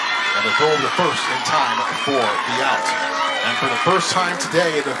territory, and they throw over the first in time for the out. And for the first time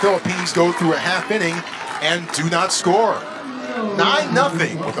today, the Philippines go through a half inning and do not score.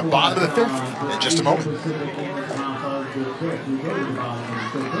 9-0 with the bottom of the 5th in just a moment.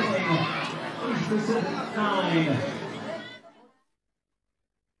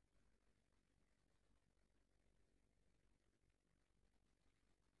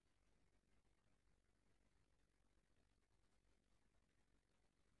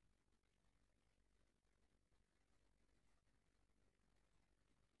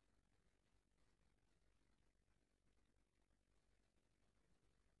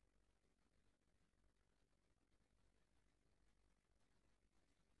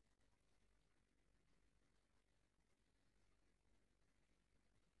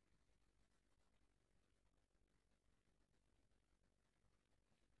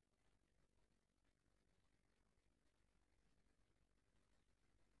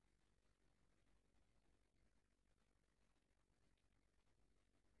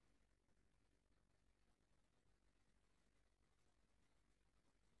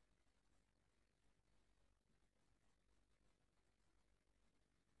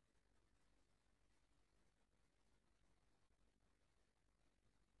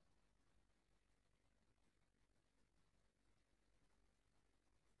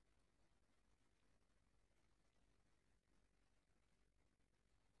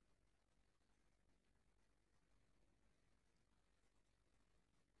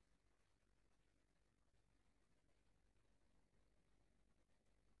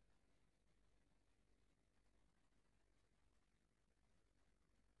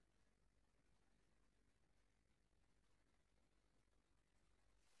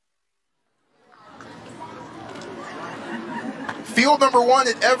 Field number 1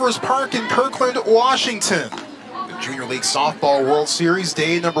 at Evers Park in Kirkland, Washington. The Junior League Softball World Series,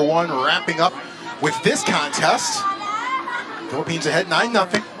 day number 1 wrapping up with this contest. Philippines ahead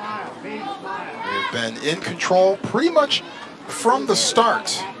 9-0. They've been in control pretty much from the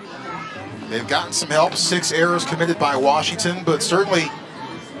start. They've gotten some help, 6 errors committed by Washington, but certainly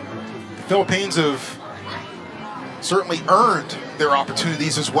the Philippines have certainly earned their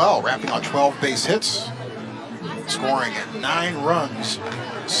opportunities as well, wrapping on 12 base hits, scoring 9 runs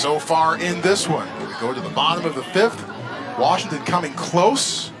so far in this one. We go to the bottom of the 5th. Washington coming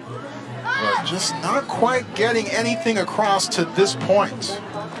close, but just not quite getting anything across to this point.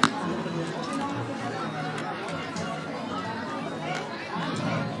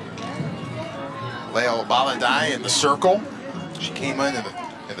 Leo Baladai in the circle. She came in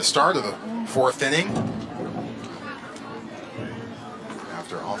the start of the 4th inning.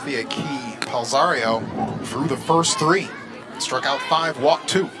 after Althea Key Pelzario threw the first 3. Struck out 5, walked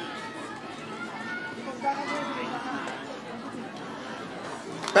 2.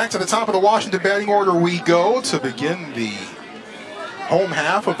 Back to the top of the Washington batting order we go to begin the home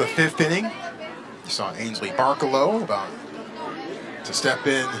half of the 5th inning. You saw Ainsley Barkalow about to step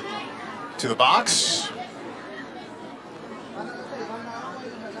in to the box.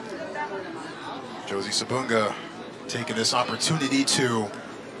 Josie Sabunga taking this opportunity to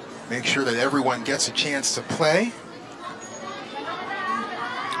make sure that everyone gets a chance to play.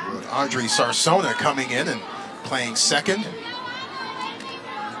 With Audrey Sarsona coming in and playing second,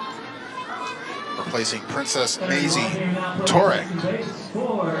 replacing Princess Maisie Torre.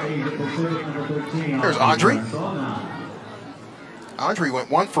 There's Audrey. Audrey went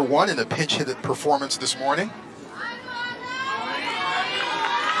 1 for 1 in a pinch hit performance this morning.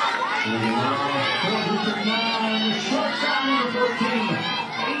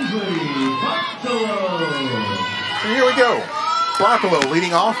 And here we go. Barkalow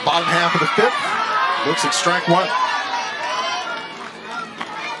leading off, bottom half of the 5th. Looks at strike 1.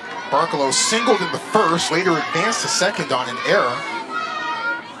 Barkalow singled in the first, later advanced to second on an error.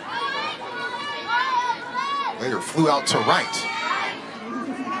 Later flew out to right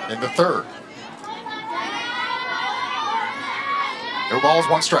in the 3rd. No balls,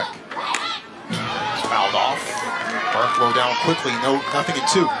 1 strike. Fouled off. Barkalow down quickly, nothing in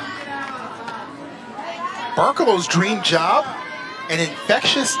 2. Barkalow's dream job, an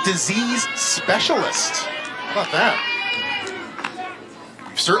infectious disease specialist. How about that?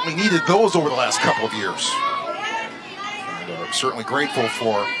 We've certainly needed those over the last couple of years. And I'm certainly grateful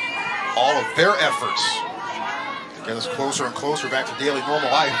for all of their efforts to get us closer and closer back to daily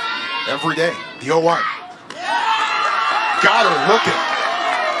normal life every day. The 0-1. Got her looking.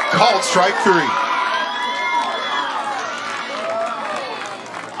 Called strike 3.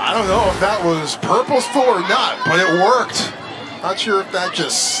 I don't know if that was purposeful or not, but it worked. Not sure if that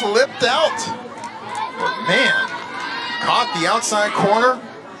just slipped out. But man, caught the outside corner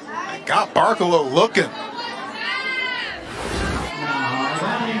and got Barkalow looking.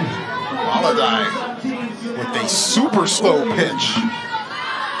 Holiday with a super slow pitch.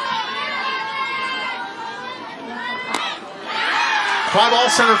 Fly ball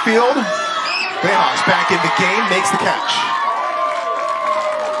center field. Bayhawks back in the game, makes the catch.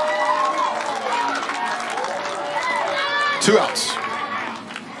 Two outs.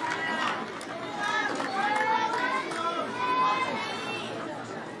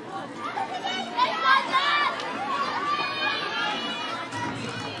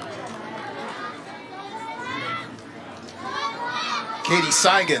 Katie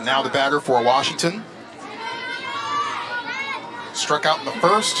Seigan now the batter for Washington. Struck out in the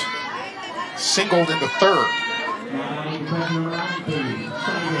first, singled in the 3rd.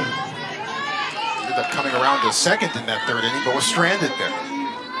 Ended up coming around to second in that 3rd inning, but was stranded there.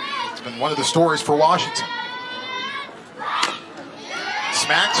 It's been one of the stories for Washington.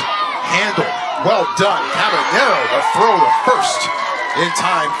 Smacked, handled, well done. Cabanero to throw the first in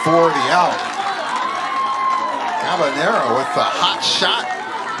time for the out. Cabanero with the hot shot,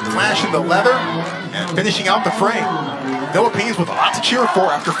 flashing the leather, and finishing out the frame. Philippines with a lot to cheer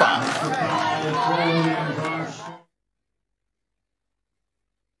for after 5.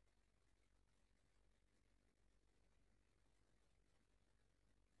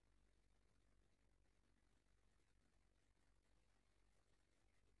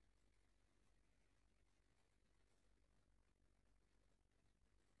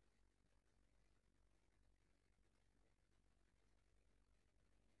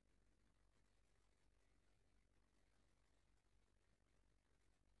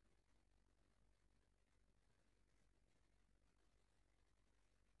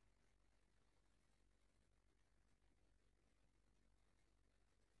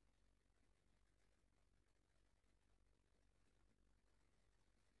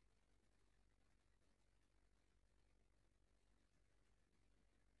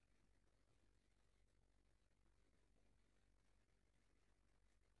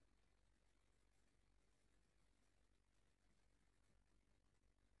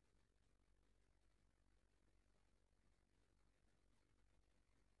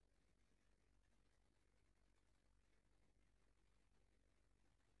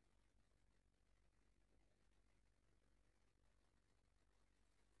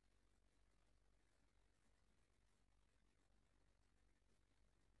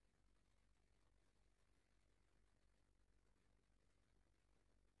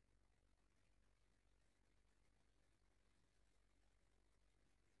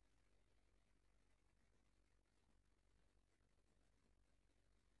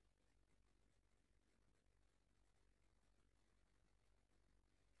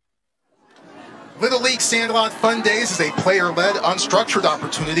 Little League Sandlot Fun Days is a player-led, unstructured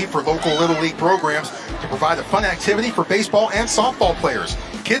opportunity for local Little League programs to provide a fun activity for baseball and softball players.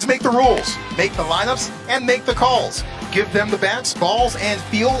 Kids make the rules, make the lineups, and make the calls. Give them the bats, balls, and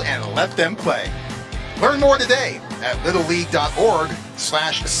field, and let them play. Learn more today at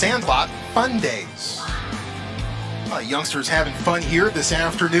littleleague.org/Sandlot Fun Days. Youngsters having fun here this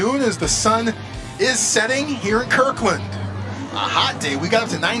afternoon as the sun is setting here in Kirkland. A hot day. We got up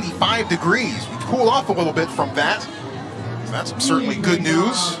to 95 degrees. We've cooled off a little bit from that. So that's certainly good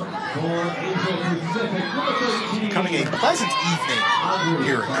news. Becoming a pleasant evening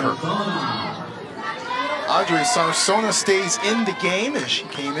here in Kirkland. Audrey Sarsona stays in the game as she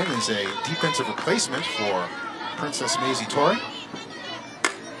came in as a defensive replacement for Princess Maisie Torrey.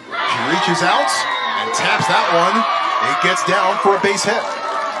 She reaches out and taps that one. It gets down for a base hit.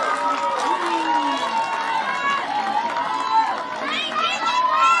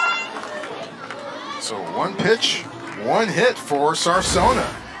 So one pitch, one hit for Sarsona.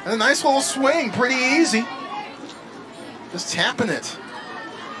 And a nice little swing, pretty easy. Just tapping it.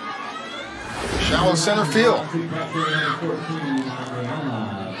 Shallow center field. On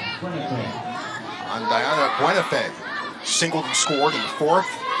Diana Buenafe. Singled and scored in the fourth.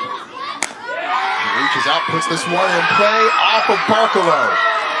 He reaches out, puts this one in play off of Barkalow.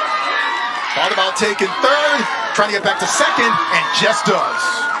 Thought about taking third, trying to get back to second, and just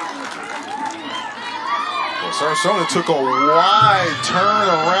does. Sarsona took a wide turn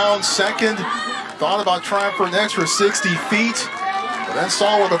around second, thought about trying for an extra 60 feet, but then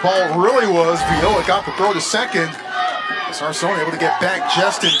saw where the ball really was. Viola got the throw to second. Sarsona able to get back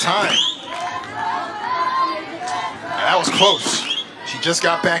just in time. And that was close. She just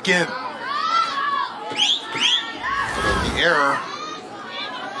got back in. The error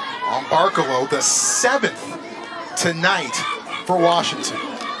on Barkalow, the 7th tonight for Washington.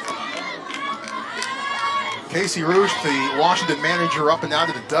 Casey Rouge, the Washington manager, up and out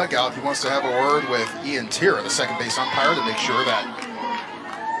of the dugout. He wants to have a word with Ian Tira, the second base umpire, to make sure that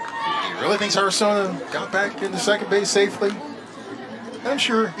he really thinks Sarsona got back into second base safely. And I'm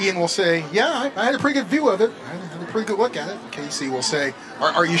sure Ian will say, yeah, I had a pretty good view of it. I had a pretty good look at it. Casey will say,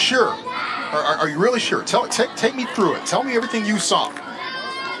 are you sure? Are you really sure? Take me through it. Tell me everything you saw.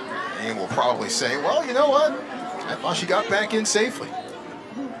 Ian will probably say, well, you know what? I thought she got back in safely.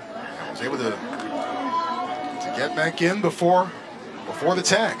 I was able to get back in before the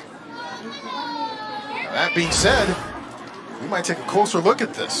tag. Now, that being said, we might take a closer look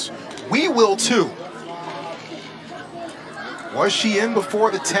at this. We will too. Was she in before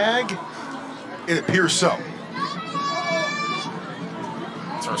the tag? It appears so.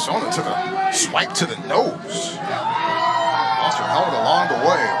 Sarsona took a swipe to the nose. Lost her helmet along the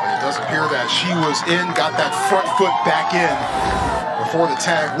way, but it does appear that she was in, got that front foot back in before the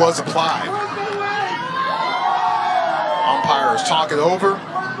tag was applied. Umpires talk it over.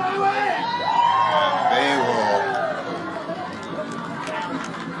 They will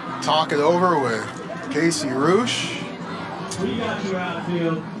talk it over with Casey Rouge.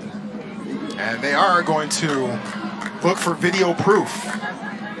 And they are going to look for video proof.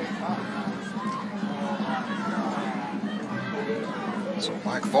 So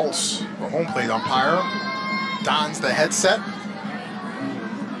Mike Foltz, the home plate umpire, dons the headset.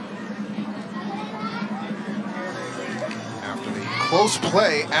 Close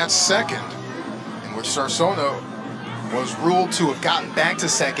play at second, in which Sarsona was ruled to have gotten back to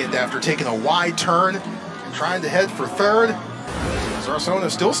second after taking a wide turn and trying to head for third. Sarsona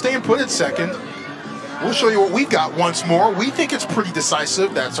still staying put at second. We'll show you what we've got once more. We think it's pretty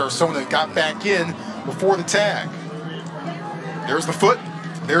decisive that Sarsona got back in before the tag. There's the foot,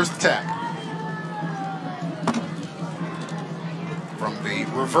 there's the tag. From the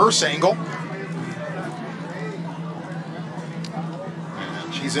reverse angle.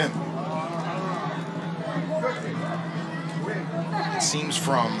 She's in. It seems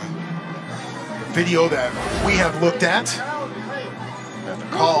from the video that we have looked at that the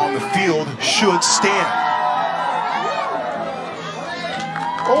call on the field should stand.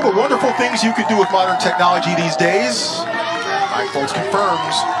 Oh, the wonderful things you can do with modern technology these days. Mike Foltz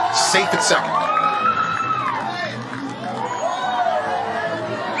confirms, safe at second.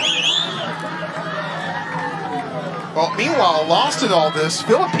 Well, meanwhile, lost in all this,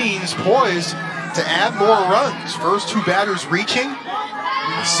 Philippines poised to add more runs. First two batters reaching,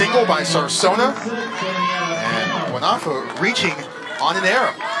 a single by Sarsona, and Buenafe reaching on an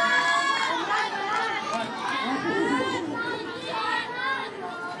error.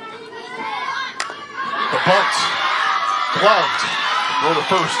 The bunt, gloved, go to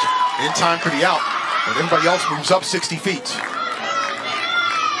first in time for the out, but everybody else moves up 60 feet.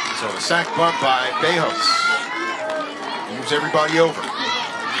 So the sack bunt by Bejos moves everybody over.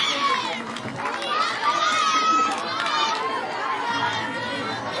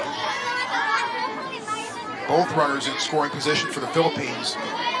 Both runners in scoring position for the Philippines.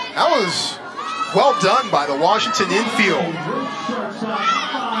 That was well done by the Washington infield.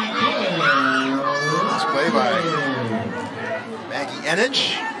 This play by Maggie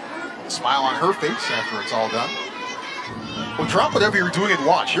Enich. A smile on her face after it's all done. Well, drop whatever you're doing and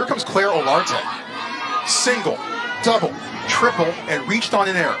watch. Here comes Claire Olarte. Single, double, triple, and reached on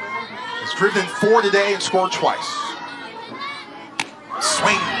an error. Has driven 4 today and scored twice.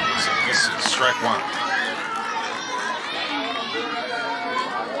 Swings, and this is strike one.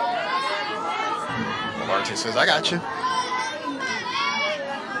 Olarte says, I got you.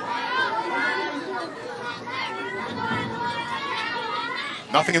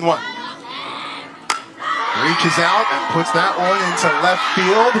 Nothing in one. Reaches out and puts that one into left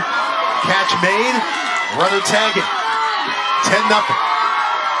field. Catch made. Runner tagging. 10-0.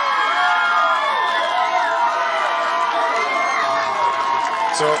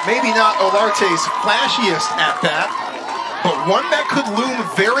 So maybe not Olarte's flashiest at bat, but one that could loom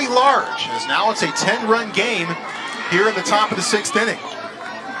very large, as now it's a 10-run game here in the top of the 6th inning.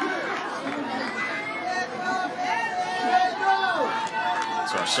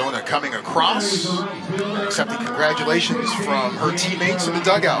 Sarsona coming across, accepting congratulations from her teammates in the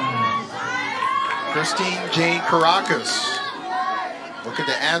dugout. Christine Jane Caracas looking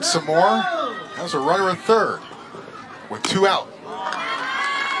to add some more. Has a runner at third with 2 out.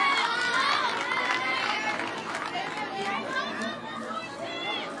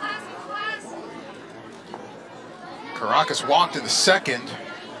 Caracas walked in the second,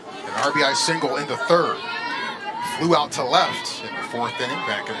 an RBI single into third. Flew out to left in the 4th inning,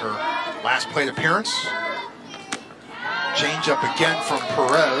 back in her last plate appearance. Change up again from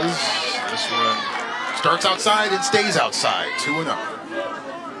Perez. This one starts outside and stays outside, 2-0.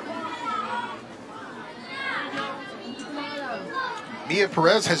 Mia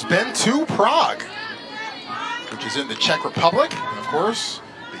Perez has been to Prague, which is in the Czech Republic. And of course,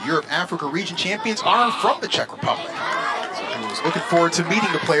 the Europe-Africa region champions are from the Czech Republic. So she was looking forward to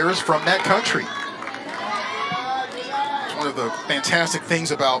meeting the players from that country. One of the fantastic things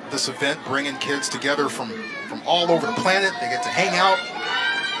about this event, bringing kids together from all over the planet. They get to hang out,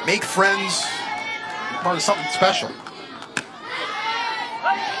 make friends, be part of something special.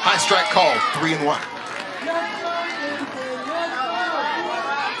 High strike called, 3-1.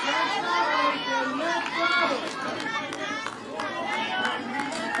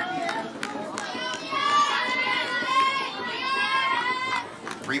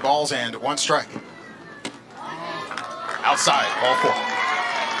 Three balls and 1 strike. Outside, ball 4.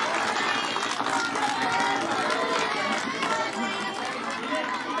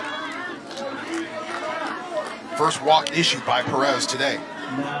 First walk issued by Perez today.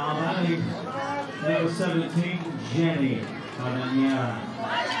 Now, number 17, Jenny Caballero.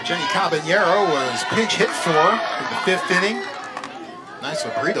 Jenny Caballero was pinch hit for in the 5th inning. Nice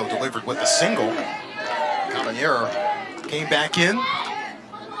burrito delivered with a single. Caballero came back in,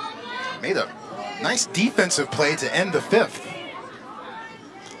 made a nice defensive play to end the 5th.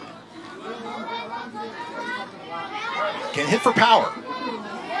 Can hit for power.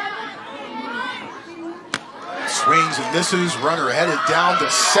 Swings and misses. Runner headed down to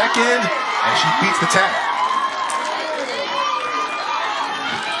second, and she beats the tag.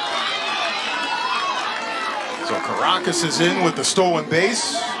 So Caracas is in with the stolen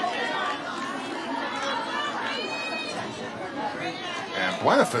base.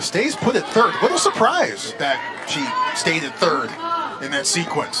 Buenafe stays put at third. Little surprise that she stayed at third in that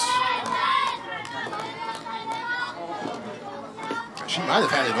sequence. She might have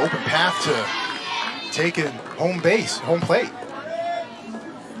had an open path to taking home base, home plate.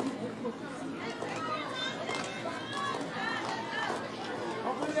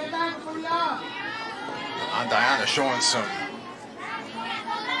 Diana showing some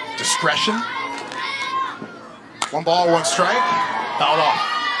discretion. 1 ball, 1 strike. Fouled off.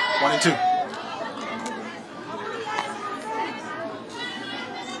 1-2.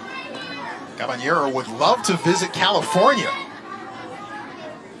 Caballero would love to visit California.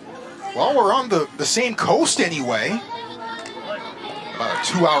 Well, we're on the same coast anyway. About a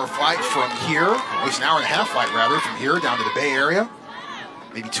 2-hour flight from here, at least an hour and a half flight rather, from here down to the Bay Area.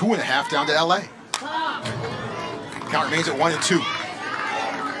 Maybe 2.5 down to LA. Count remains at 1-2.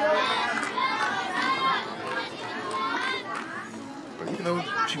 Even though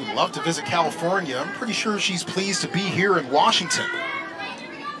she would love to visit California, I'm pretty sure she's pleased to be here in Washington.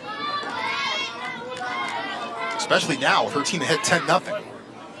 Especially now with her team ahead 10-0.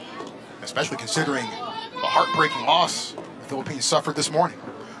 especially considering the heartbreaking loss the Philippines suffered this morning.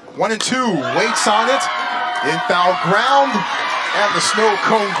 1 and 2, waits on it, in foul ground, and the snow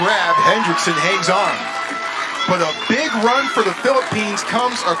cone grab. Hendrickson hangs on. But a big run for the Philippines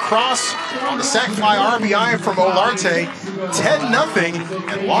comes across on the sac fly RBI from Olarte.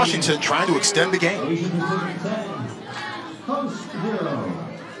 10-0, and Washington trying to extend the game.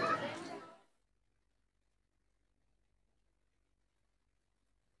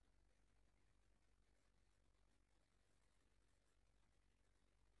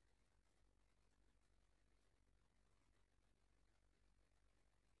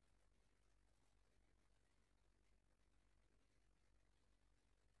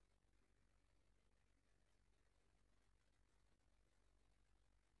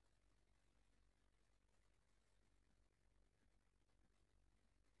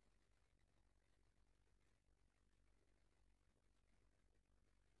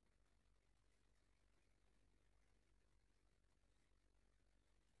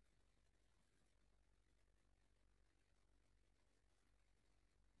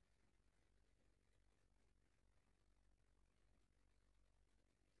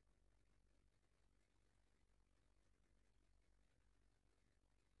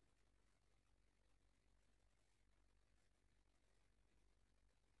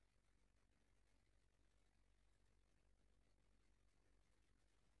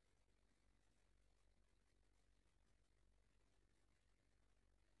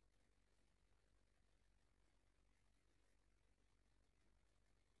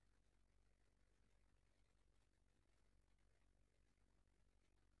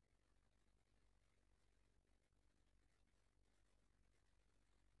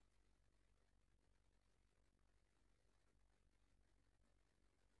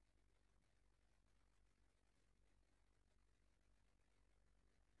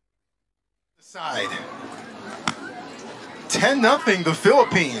 Side. 10-0 the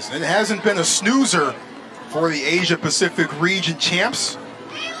Philippines. It hasn't been a snoozer for the Asia Pacific region champs.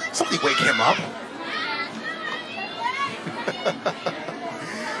 Somebody wake him up.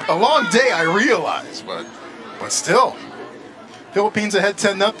 A long day, I realize, but still. Philippines ahead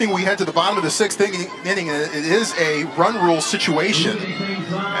 10-0. We head to the bottom of the 6th inning, and it is a run rule situation,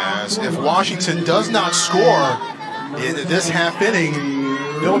 as if Washington does not score in this half inning,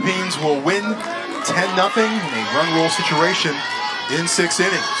 Philippines will win 10-0 in a run rule situation in 6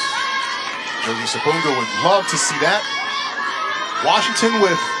 innings. Josie Sabunga would love to see that. Washington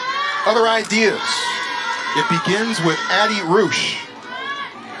with other ideas. It begins with Addy Rush.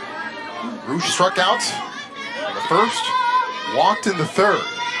 Rush struck out in the first, walked in the third.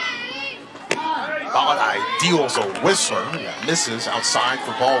 Baladi deals a whistler that misses outside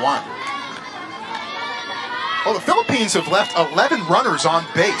for ball 1. Well, the Philippines have left 11 runners on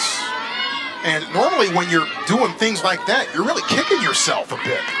base. And normally when you're doing things like that, you're really kicking yourself a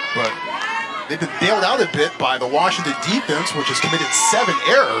bit. But they've been bailed out a bit by the Washington defense, which has committed 7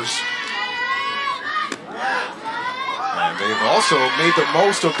 errors. And they've also made the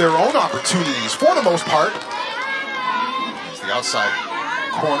most of their own opportunities, for the most part. As the outside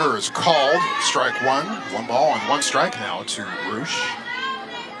corner is called, strike 1. 1 ball and 1 strike now to Rush.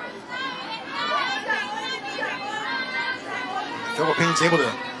 Philippines able to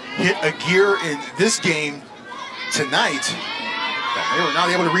hit a gear in this game tonight that they were not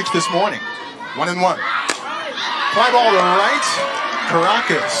able to reach this morning. 1 and 1. Fly ball to right.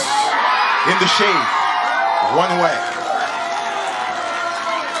 Caracas in the shade. 1 away.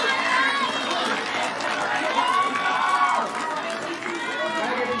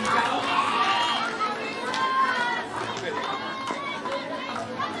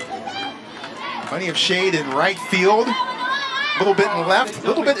 Plenty of shade in right field. A little bit in left, a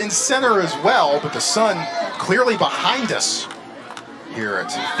little bit in center as well, but the sun clearly behind us here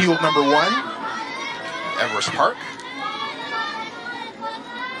at field number 1 at Everest Park.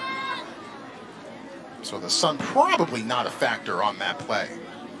 So the sun probably not a factor on that play.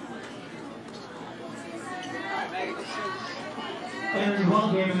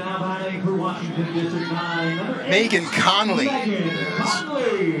 Megan Conley is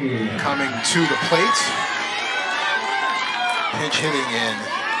coming to the plate. Pinch hitting in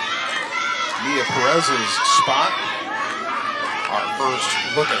Mia Perez's spot. Our first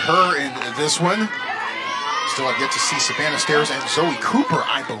look at her in this one. Still have yet to see Savannah Stairs and Zoe Cooper,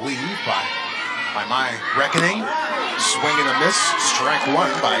 I believe, by my reckoning. Swing and a miss, strike 1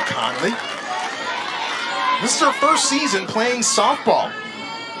 by Conley. This is her first season playing softball.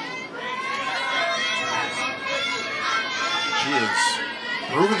 She has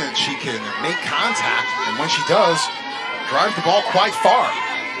proven that she can make contact, and when she does, drives the ball quite far.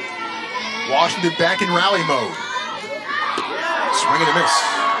 Washington back in rally mode. Swing and a miss.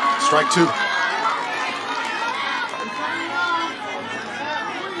 Strike two.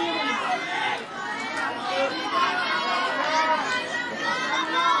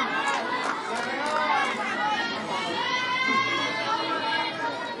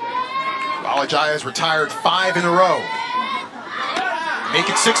 Walajaya has retired 5 in a row. Make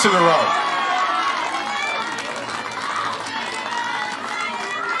it 6 in a row.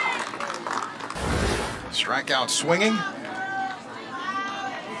 Strikeout swinging.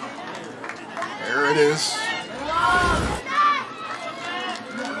 There it is.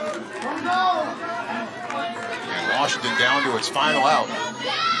 And Washington down to its final out.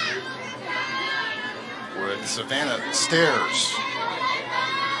 With Savannah Stairs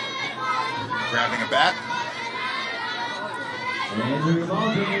grabbing a bat. Andrew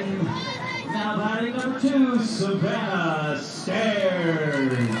Malkin, now batting number 2, Savannah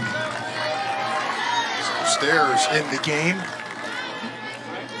Stairs. So Stairs in the game.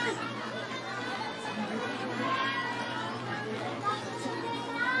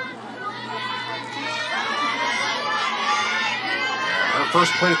 Her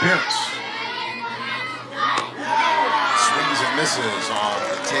first plate appearance. Swings and misses on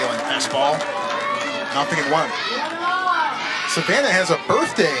the tailing fastball. 0-1. Savannah has a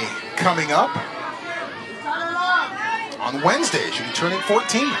birthday coming up on Wednesday. She'll be turning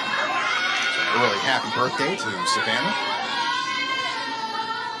 14. So early happy birthday to Savannah.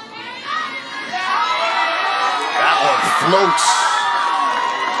 That one floats.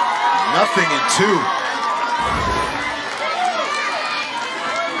 0-2.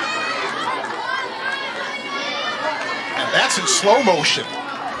 And that's in slow motion.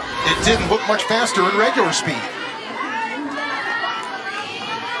 It didn't look much faster in regular speed.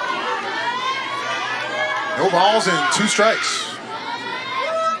 No balls and 2 strikes.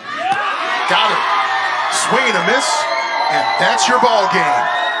 Got it. Swing and a miss, and that's your ball game.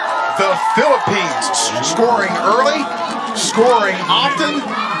 The Philippines scoring early, scoring often,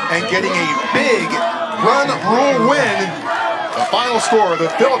 and getting a big run rule win. The final score, the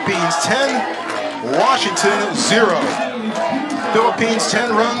Philippines 10, Washington 0. Philippines 10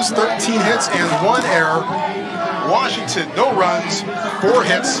 runs, 13 hits, and 1 error. Washington, no runs, 4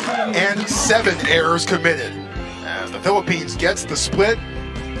 hits, and 7 errors committed. As the Philippines gets the split,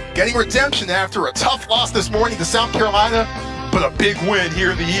 getting redemption after a tough loss this morning to South Carolina, but a big win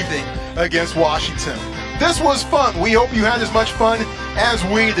here in the evening against Washington. This was fun. We hope you had as much fun as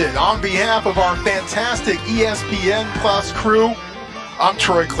we did. On behalf of our fantastic ESPN Plus crew, I'm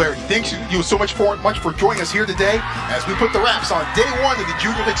Troy Clardy. Thanks you so much for joining us here today as we put the wraps on day 1 of the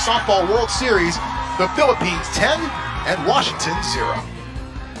Junior League Softball World Series. The Philippines 10 and Washington 0.